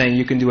illness, you're saying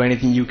you can do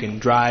anything. You can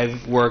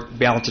drive, work,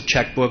 balance a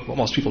checkbook. Well,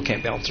 most people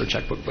can't balance their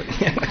checkbook, but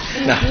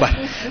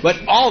but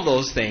all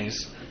those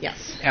things.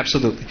 Yes.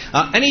 Absolutely.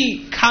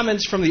 Any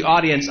comments from the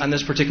audience on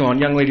this particular one?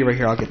 Young lady right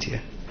here, I'll get to you.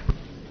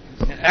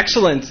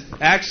 Excellent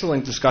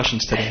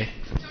discussions today.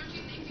 Don't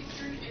you think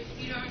if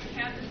you don't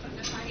have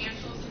the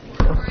financial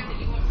support for it, that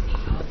you won't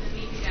seek help, and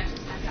maybe that's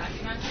just not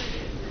documented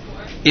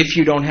before? If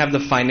you don't have the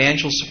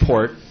financial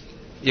support,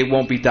 it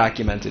won't be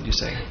documented, you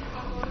say?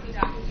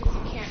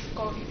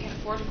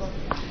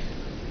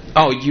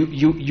 Oh,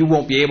 you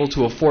won't be able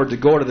to afford to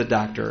go to the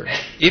doctor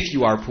if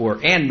you are poor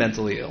and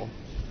mentally ill.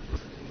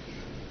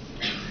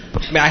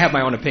 I mean, I have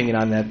my own opinion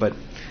on that, but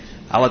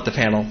I'll let the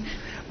panel.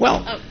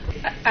 Well,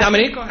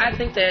 Dominique? I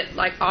think that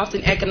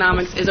often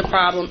economics is a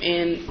problem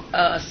in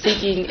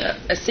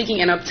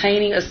seeking and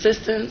obtaining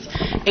assistance,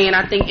 and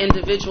I think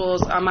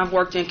individuals. I've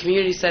worked in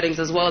community settings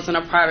as well as in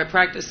a private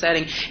practice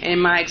setting, and in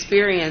my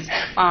experience,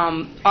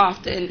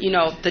 often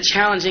the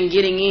challenge in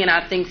getting in,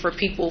 I think for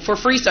people for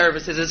free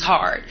services is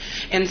hard,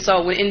 and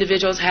so when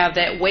individuals have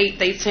that weight,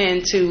 they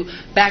tend to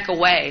back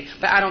away.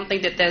 But I don't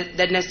think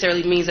that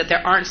necessarily means that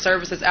there aren't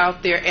services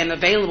out there and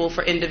available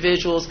for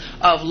individuals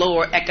of a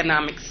lower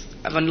economic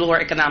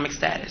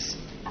status.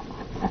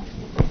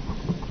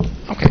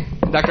 Okay.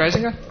 Dr.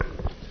 Huizenga?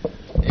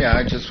 Yeah,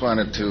 I just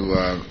wanted to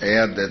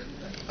add that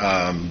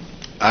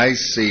I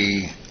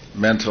see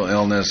mental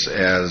illness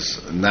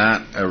as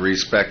not a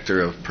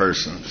respecter of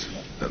persons.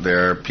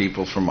 There are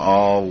people from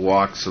all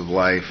walks of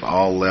life,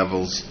 all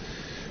levels.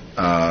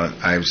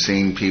 I've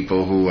seen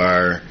people who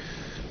are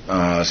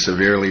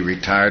severely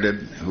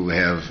retarded who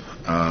have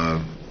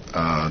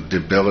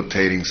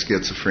debilitating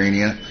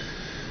schizophrenia.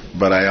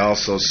 But I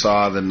also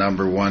saw the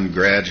number one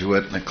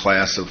graduate in a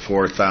class of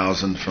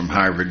 4,000 from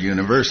Harvard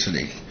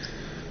University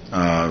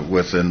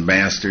with a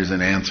master's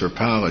in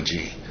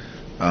anthropology,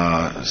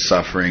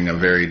 suffering a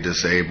very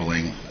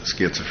disabling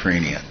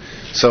schizophrenia.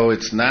 So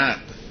it's not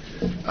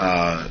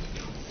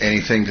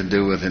anything to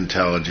do with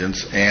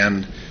intelligence.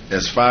 And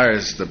as far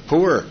as the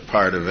poor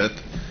part of it,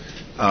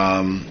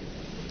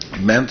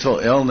 mental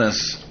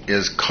illness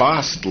is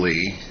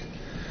costly,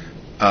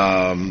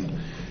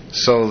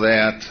 so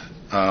that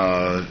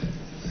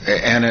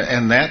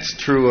and that's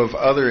true of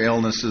other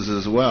illnesses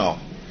as well.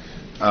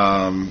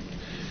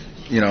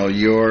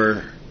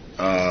 Your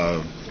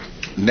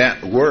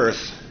net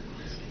worth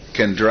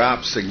can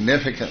drop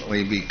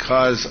significantly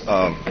because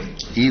of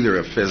either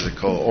a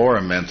physical or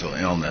a mental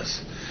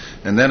illness.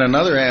 And then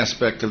another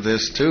aspect of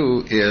this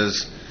too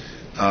is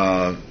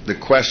the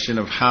question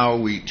of how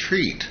we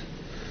treat.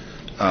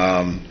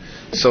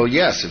 So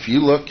yes, if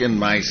you look in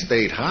my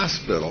state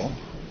hospital,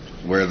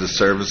 where the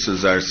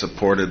services are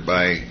supported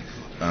by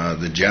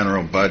the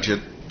general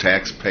budget,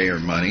 taxpayer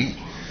money,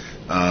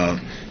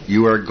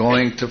 you are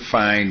going to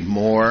find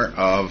more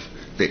of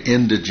the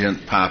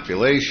indigent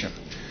population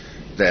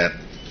that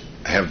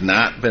have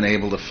not been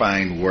able to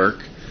find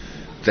work,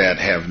 that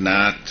have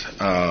not,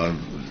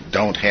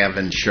 don't have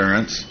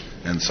insurance,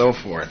 and so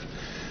forth.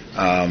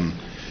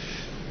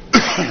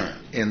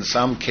 In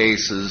some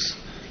cases,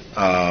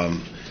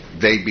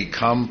 they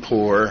become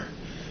poor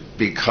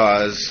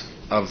because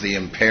of the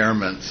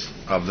impairments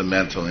of the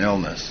mental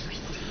illness.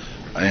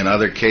 In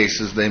other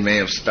cases, they may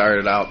have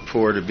started out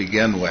poor to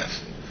begin with.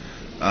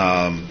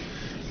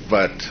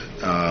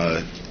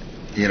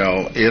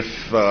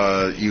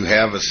 If you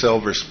have a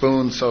silver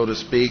spoon, so to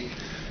speak,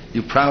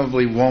 you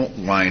probably won't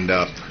wind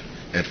up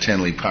at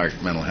Tinley Park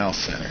Mental Health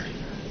Center.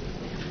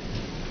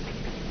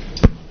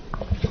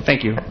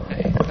 Thank you.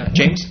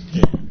 James?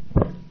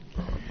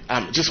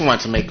 Just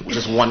wanted to make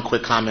just one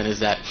quick comment is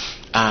that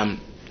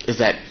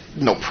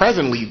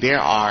presently there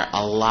are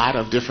a lot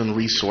of different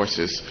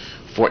resources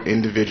for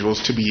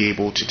individuals to be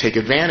able to take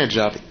advantage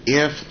of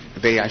if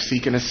they are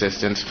seeking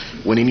assistance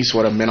with any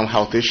sort of mental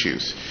health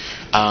issues.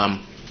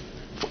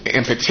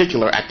 In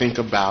particular, I think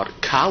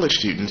about college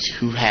students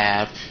who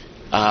have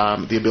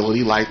the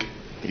ability, like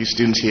you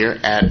students here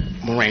at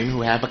Moraine,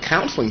 who have a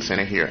counseling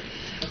center here,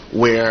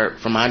 where,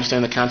 from my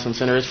understanding, the counseling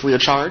center is free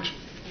of charge?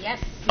 Yes.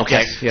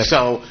 Okay. Yes.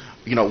 So,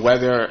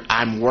 whether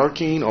I'm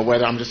working or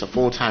whether I'm just a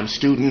full-time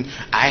student,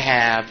 I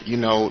have,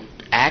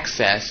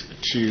 access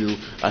to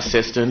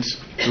assistance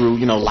through,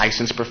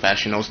 licensed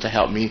professionals to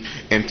help me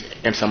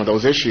in some of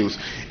those issues.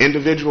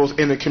 Individuals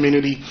in the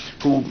community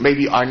who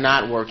maybe are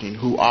not working,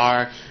 who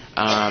are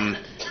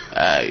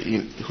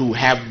who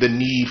have the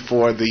need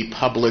for the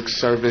public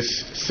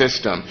service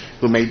system,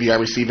 who maybe are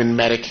receiving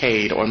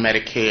Medicaid or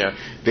Medicare.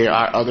 There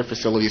are other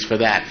facilities for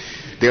that.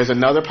 There's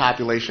another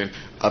population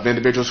of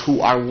individuals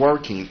who are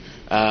working,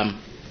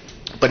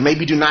 but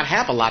maybe do not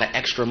have a lot of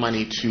extra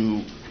money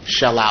to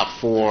shell out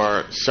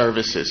for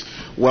services.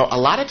 Well, a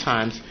lot of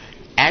times,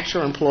 at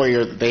your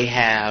employer, they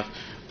have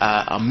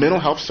mental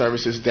health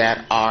services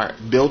that are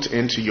built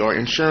into your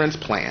insurance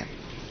plan.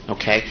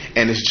 Okay,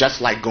 and it's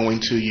just like going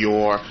to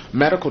your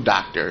medical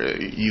doctor.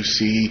 You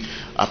see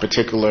a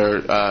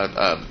particular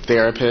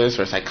therapist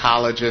or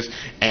psychologist,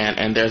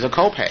 and there's a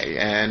copay,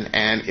 and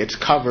it's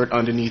covered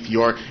underneath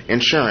your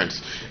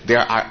insurance. There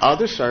are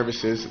other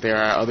services. There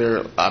are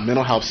other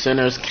mental health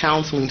centers,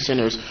 counseling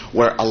centers,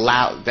 where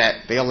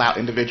they allow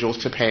individuals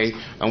to pay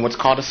on what's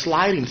called a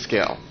sliding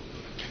scale.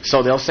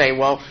 So they'll say,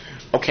 well,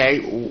 okay,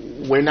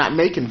 we're not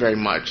making very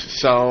much,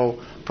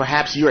 so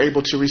perhaps you're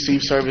able to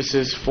receive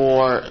services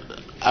for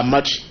a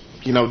much,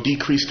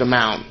 decreased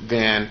amount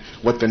than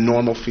what the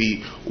normal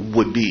fee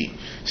would be.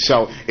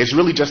 So it's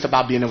really just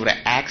about being able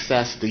to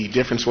access the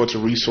different sorts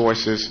of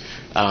resources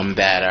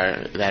that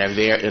are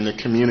there in the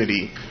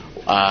community,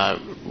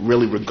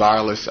 really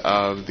regardless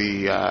of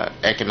the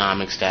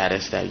economic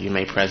status that you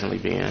may presently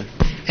be in.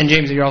 And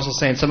James, you're also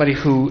saying somebody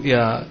who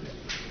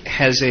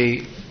has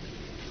an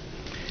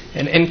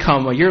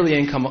income, a yearly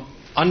income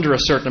under a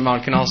certain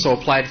amount, can also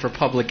apply for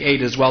public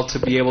aid as well to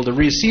be able to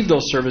receive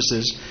those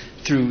services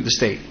through the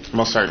state.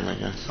 Most certainly,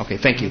 yes. Okay,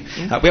 thank you.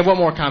 We have one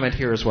more comment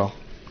here as well.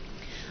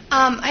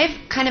 I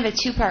have kind of a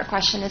two-part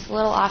question. It's a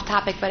little off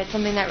topic, but it's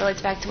something that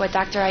relates back to what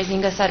Dr.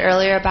 Izinga said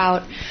earlier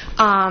about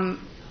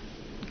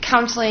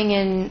counseling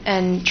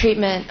and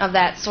treatment of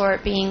that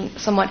sort being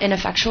somewhat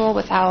ineffectual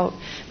without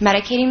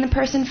medicating the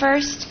person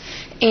first.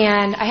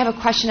 And I have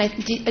a question.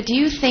 Do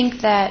you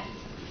think that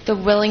the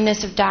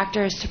willingness of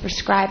doctors to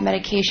prescribe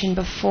medication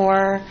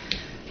before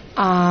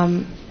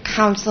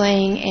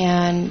counseling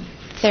and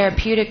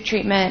therapeutic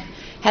treatment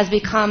has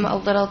become a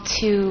little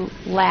too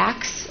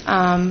lax?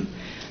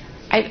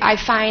 I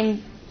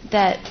find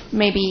that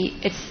maybe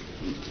it's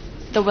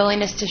the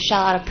willingness to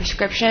shell out a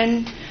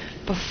prescription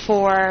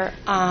before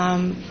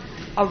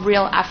a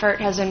real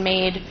effort has been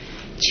made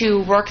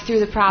to work through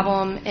the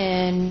problem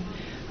in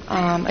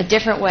a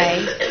different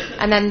way?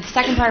 And then the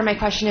second part of my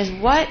question is,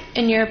 what,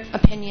 in your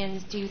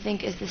opinions, do you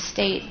think is the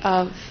state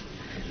of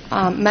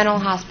mental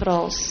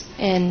hospitals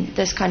in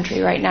this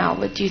country right now?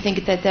 Do you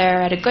think that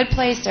they're at a good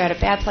place, they're at a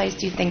bad place?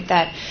 Do you think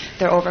that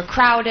they're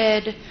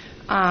overcrowded?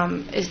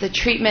 Is the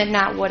treatment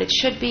not what it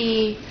should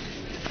be?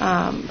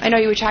 I know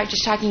you were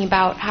just talking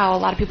about how a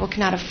lot of people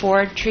cannot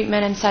afford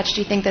treatment and such.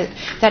 Do you think that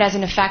that has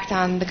an effect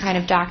on the kind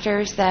of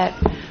doctors that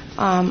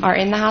are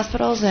in the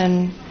hospitals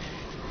and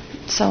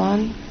so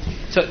on?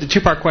 So the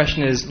two-part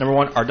question is, number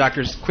one, are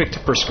doctors quick to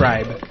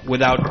prescribe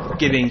without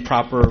giving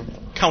proper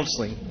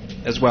counseling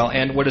as well?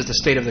 And what is the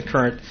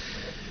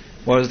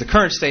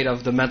current state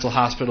of the mental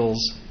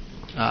hospitals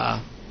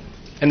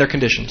and their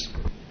conditions?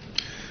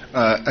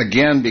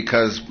 Again,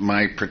 because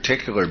my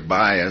particular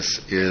bias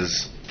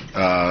is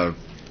a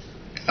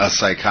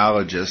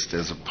psychologist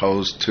as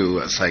opposed to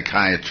a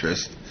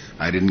psychiatrist.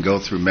 I didn't go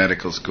through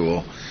medical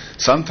school.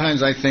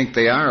 Sometimes I think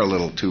they are a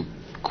little too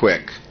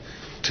quick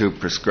to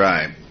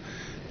prescribe.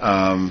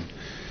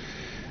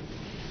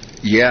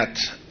 Yet,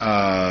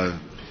 on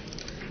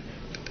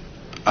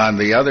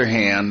the other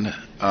hand,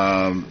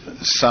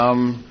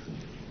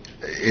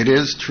 it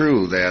is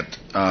true that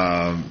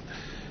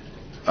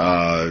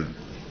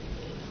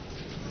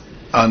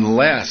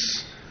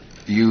unless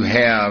you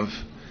have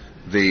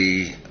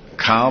the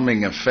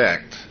calming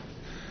effect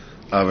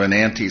of an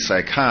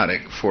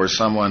antipsychotic for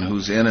someone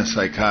who's in a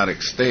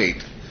psychotic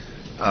state,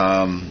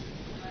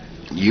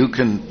 you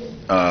can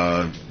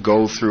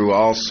go through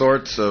all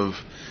sorts of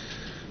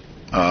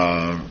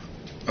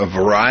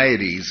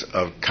varieties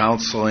of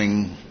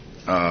counseling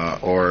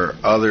or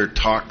other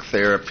talk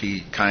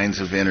therapy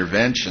kinds of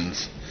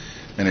interventions,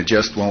 and it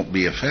just won't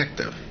be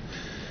effective.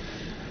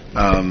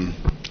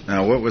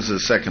 Now, what was the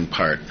second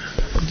part?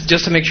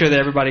 Just to make sure that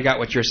everybody got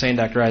what you're saying,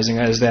 Dr.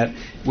 Eisinger, is that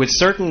with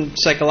certain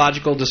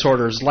psychological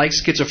disorders like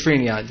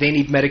schizophrenia, they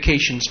need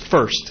medications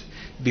first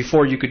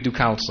before you could do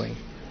counseling.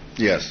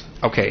 Yes.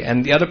 Okay,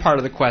 and the other part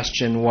of the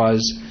question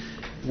was,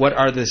 what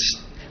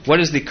is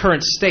the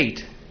current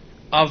state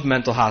of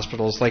mental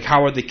hospitals? Like,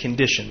 how are the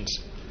conditions?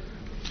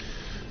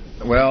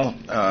 Well,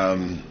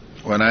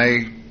 when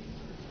I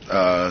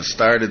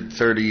started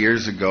 30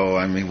 years ago,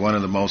 one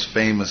of the most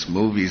famous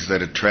movies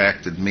that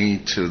attracted me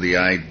to the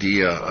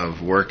idea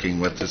of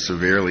working with the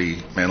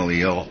severely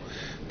mentally ill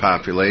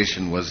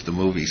population was the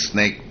movie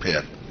Snake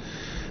Pit.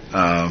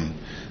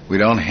 We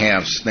don't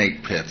have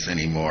snake pits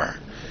anymore.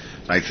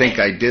 I think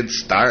I did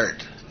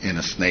start in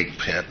a snake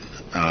pit.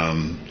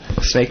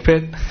 Snake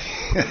pit?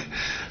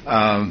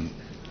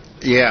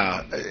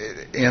 Yeah,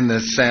 in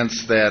the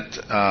sense that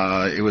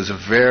it was a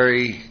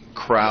very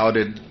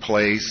crowded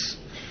place.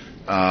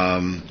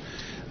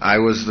 I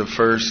was the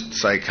first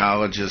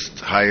psychologist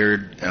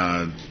hired.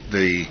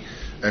 The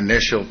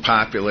initial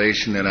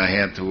population that I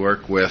had to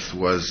work with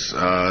was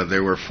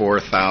there were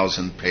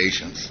 4,000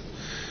 patients,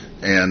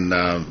 and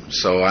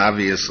so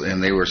obviously,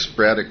 and they were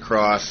spread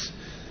across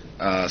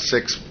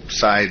 6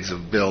 sides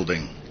of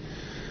building.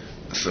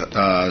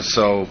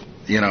 So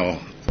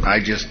I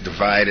just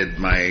divided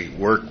my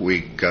work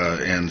week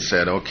and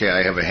said, okay,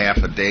 I have a half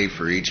a day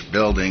for each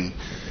building,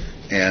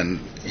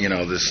 and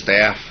the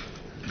staff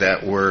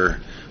that were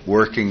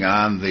working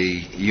on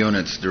the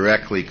units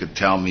directly could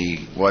tell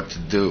me what to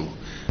do.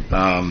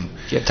 Do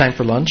you have time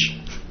for lunch?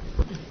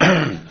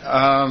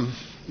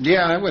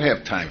 Yeah, I would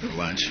have time for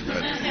lunch,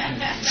 but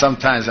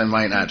sometimes I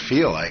might not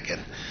feel like it.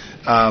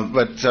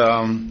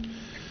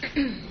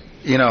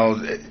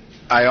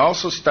 I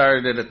also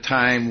started at a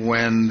time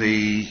when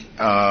the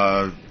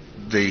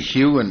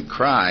hue and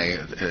cry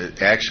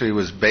actually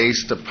was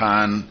based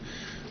upon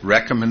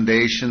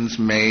recommendations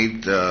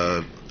made.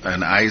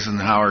 An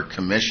Eisenhower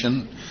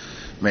Commission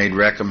made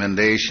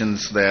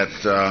recommendations that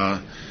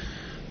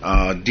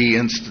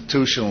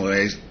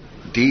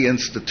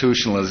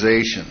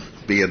deinstitutionalization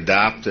be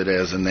adopted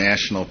as a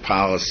national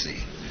policy.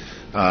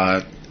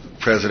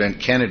 President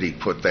Kennedy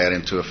put that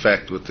into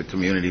effect with the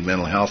Community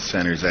Mental Health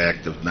Centers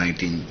Act of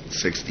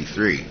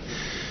 1963.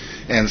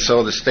 And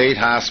so the state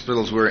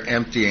hospitals were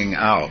emptying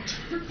out.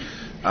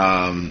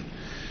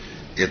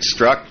 It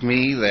struck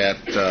me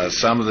that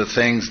some of the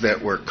things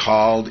that were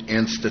called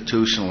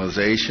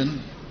institutionalization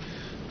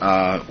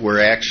were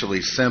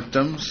actually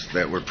symptoms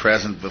that were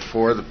present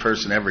before the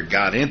person ever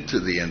got into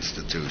the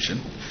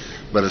institution.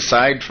 But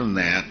aside from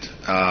that,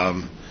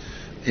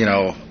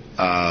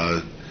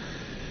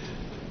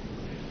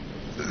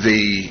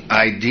 the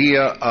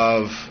idea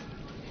of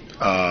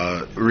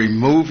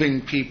removing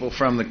people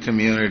from the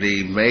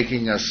community,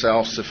 making a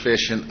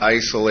self-sufficient,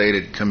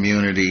 isolated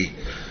community,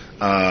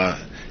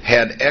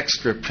 had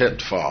extra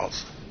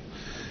pitfalls.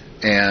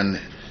 And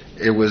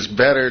it was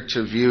better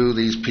to view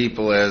these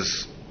people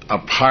as a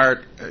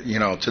part,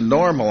 to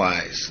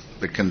normalize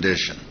the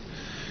condition.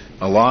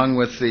 Along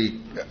with the,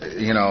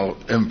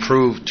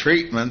 improved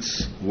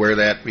treatments where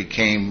that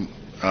became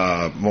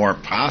more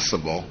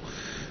possible,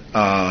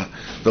 the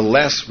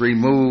less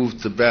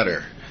removed, the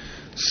better.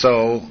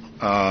 So,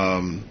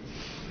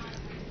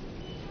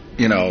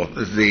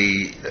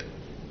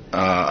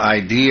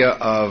 idea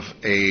of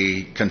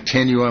a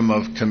continuum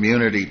of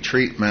community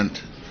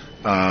treatment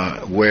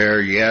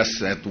where,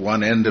 yes, at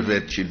one end of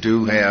it you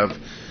do have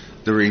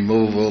the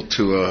removal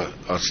to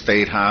a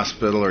state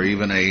hospital or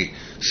even a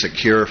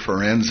secure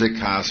forensic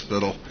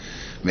hospital,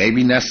 may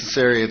be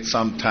necessary at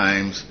some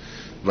times,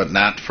 but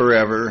not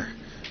forever.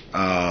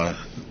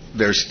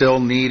 They're still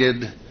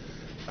needed,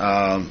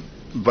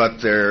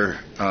 but their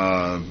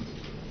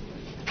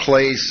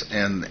place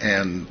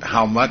and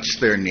how much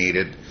they're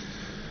needed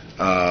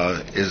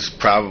is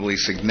probably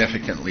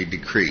significantly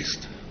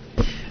decreased.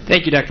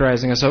 Thank you, Dr.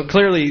 Reisinger. So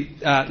clearly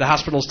the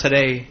hospitals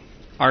today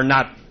are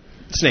not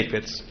snake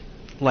pits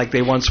like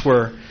they once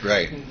were.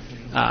 Right.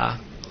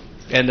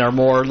 And are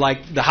more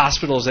like the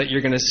hospitals that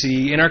you're going to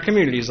see in our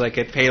communities, like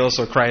at Palos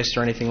or Christ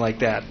or anything like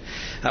that.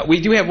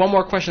 We do have one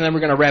more question, then we're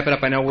going to wrap it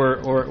up. I know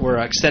we're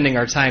extending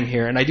our time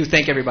here, and I do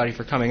thank everybody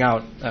for coming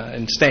out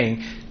and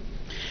staying.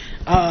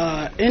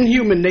 In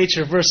human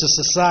nature versus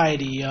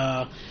society,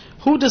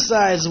 who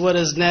decides what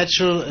is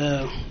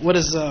natural, what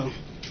is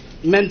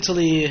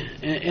mentally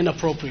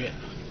inappropriate?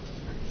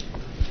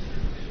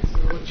 So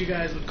what you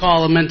guys would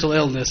call a mental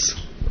illness?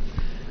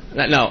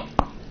 No.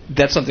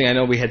 That's something I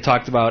know we had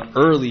talked about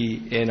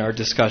early in our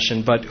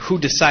discussion, but who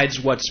decides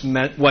what's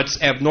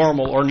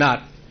abnormal or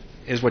not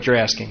is what you're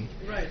asking.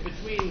 Right,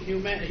 between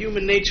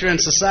human nature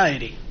and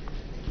society.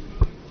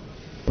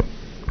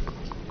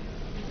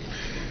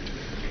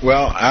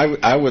 Well,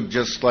 I would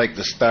just like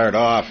to start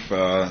off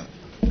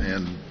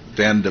and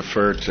then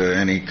defer to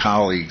any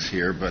colleagues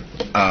here, but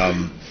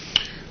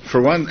for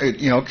one,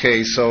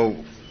 so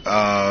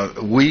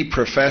we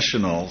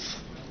professionals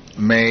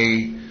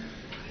may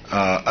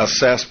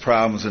assess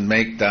problems and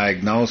make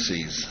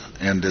diagnoses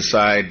and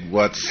decide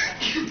what's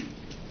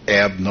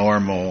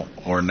abnormal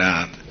or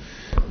not.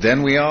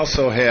 Then we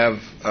also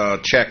have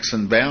checks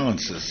and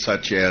balances,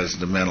 such as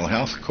the mental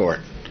health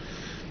court,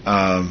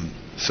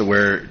 so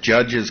where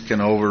judges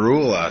can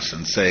overrule us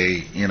and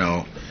say,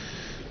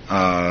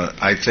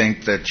 I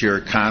think that your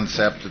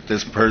concept that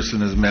this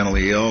person is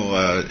mentally ill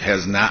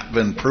has not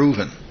been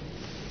proven.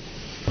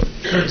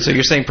 So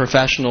you're saying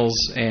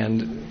professionals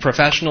and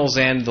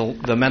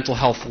the mental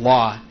health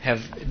law have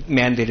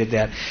mandated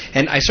that.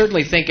 And I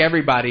certainly think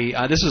everybody,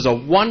 this is a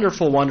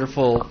wonderful,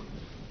 wonderful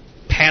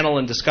panel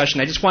and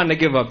discussion. I just wanted to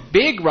give a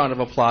big round of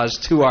applause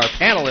to our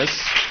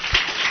panelists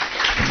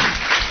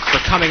for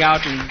coming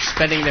out and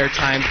spending their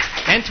time,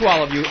 and to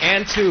all of you,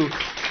 and to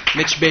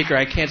Mitch Baker.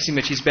 I can't see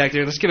Mitch, he's back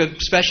there. Let's give a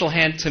special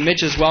hand to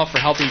Mitch as well for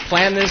helping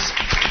plan this,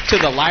 to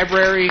the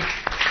library,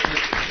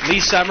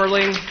 Lee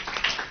Summerling.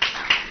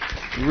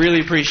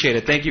 Really appreciate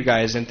it. Thank you,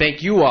 guys, and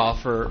thank you all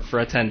for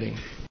attending.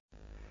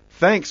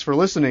 Thanks for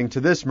listening to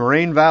this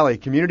Moraine Valley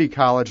Community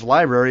College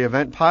Library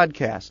event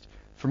podcast.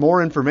 For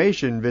more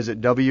information,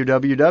 visit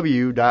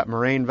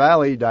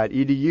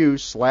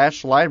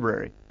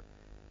www.morainevalley.edu/library.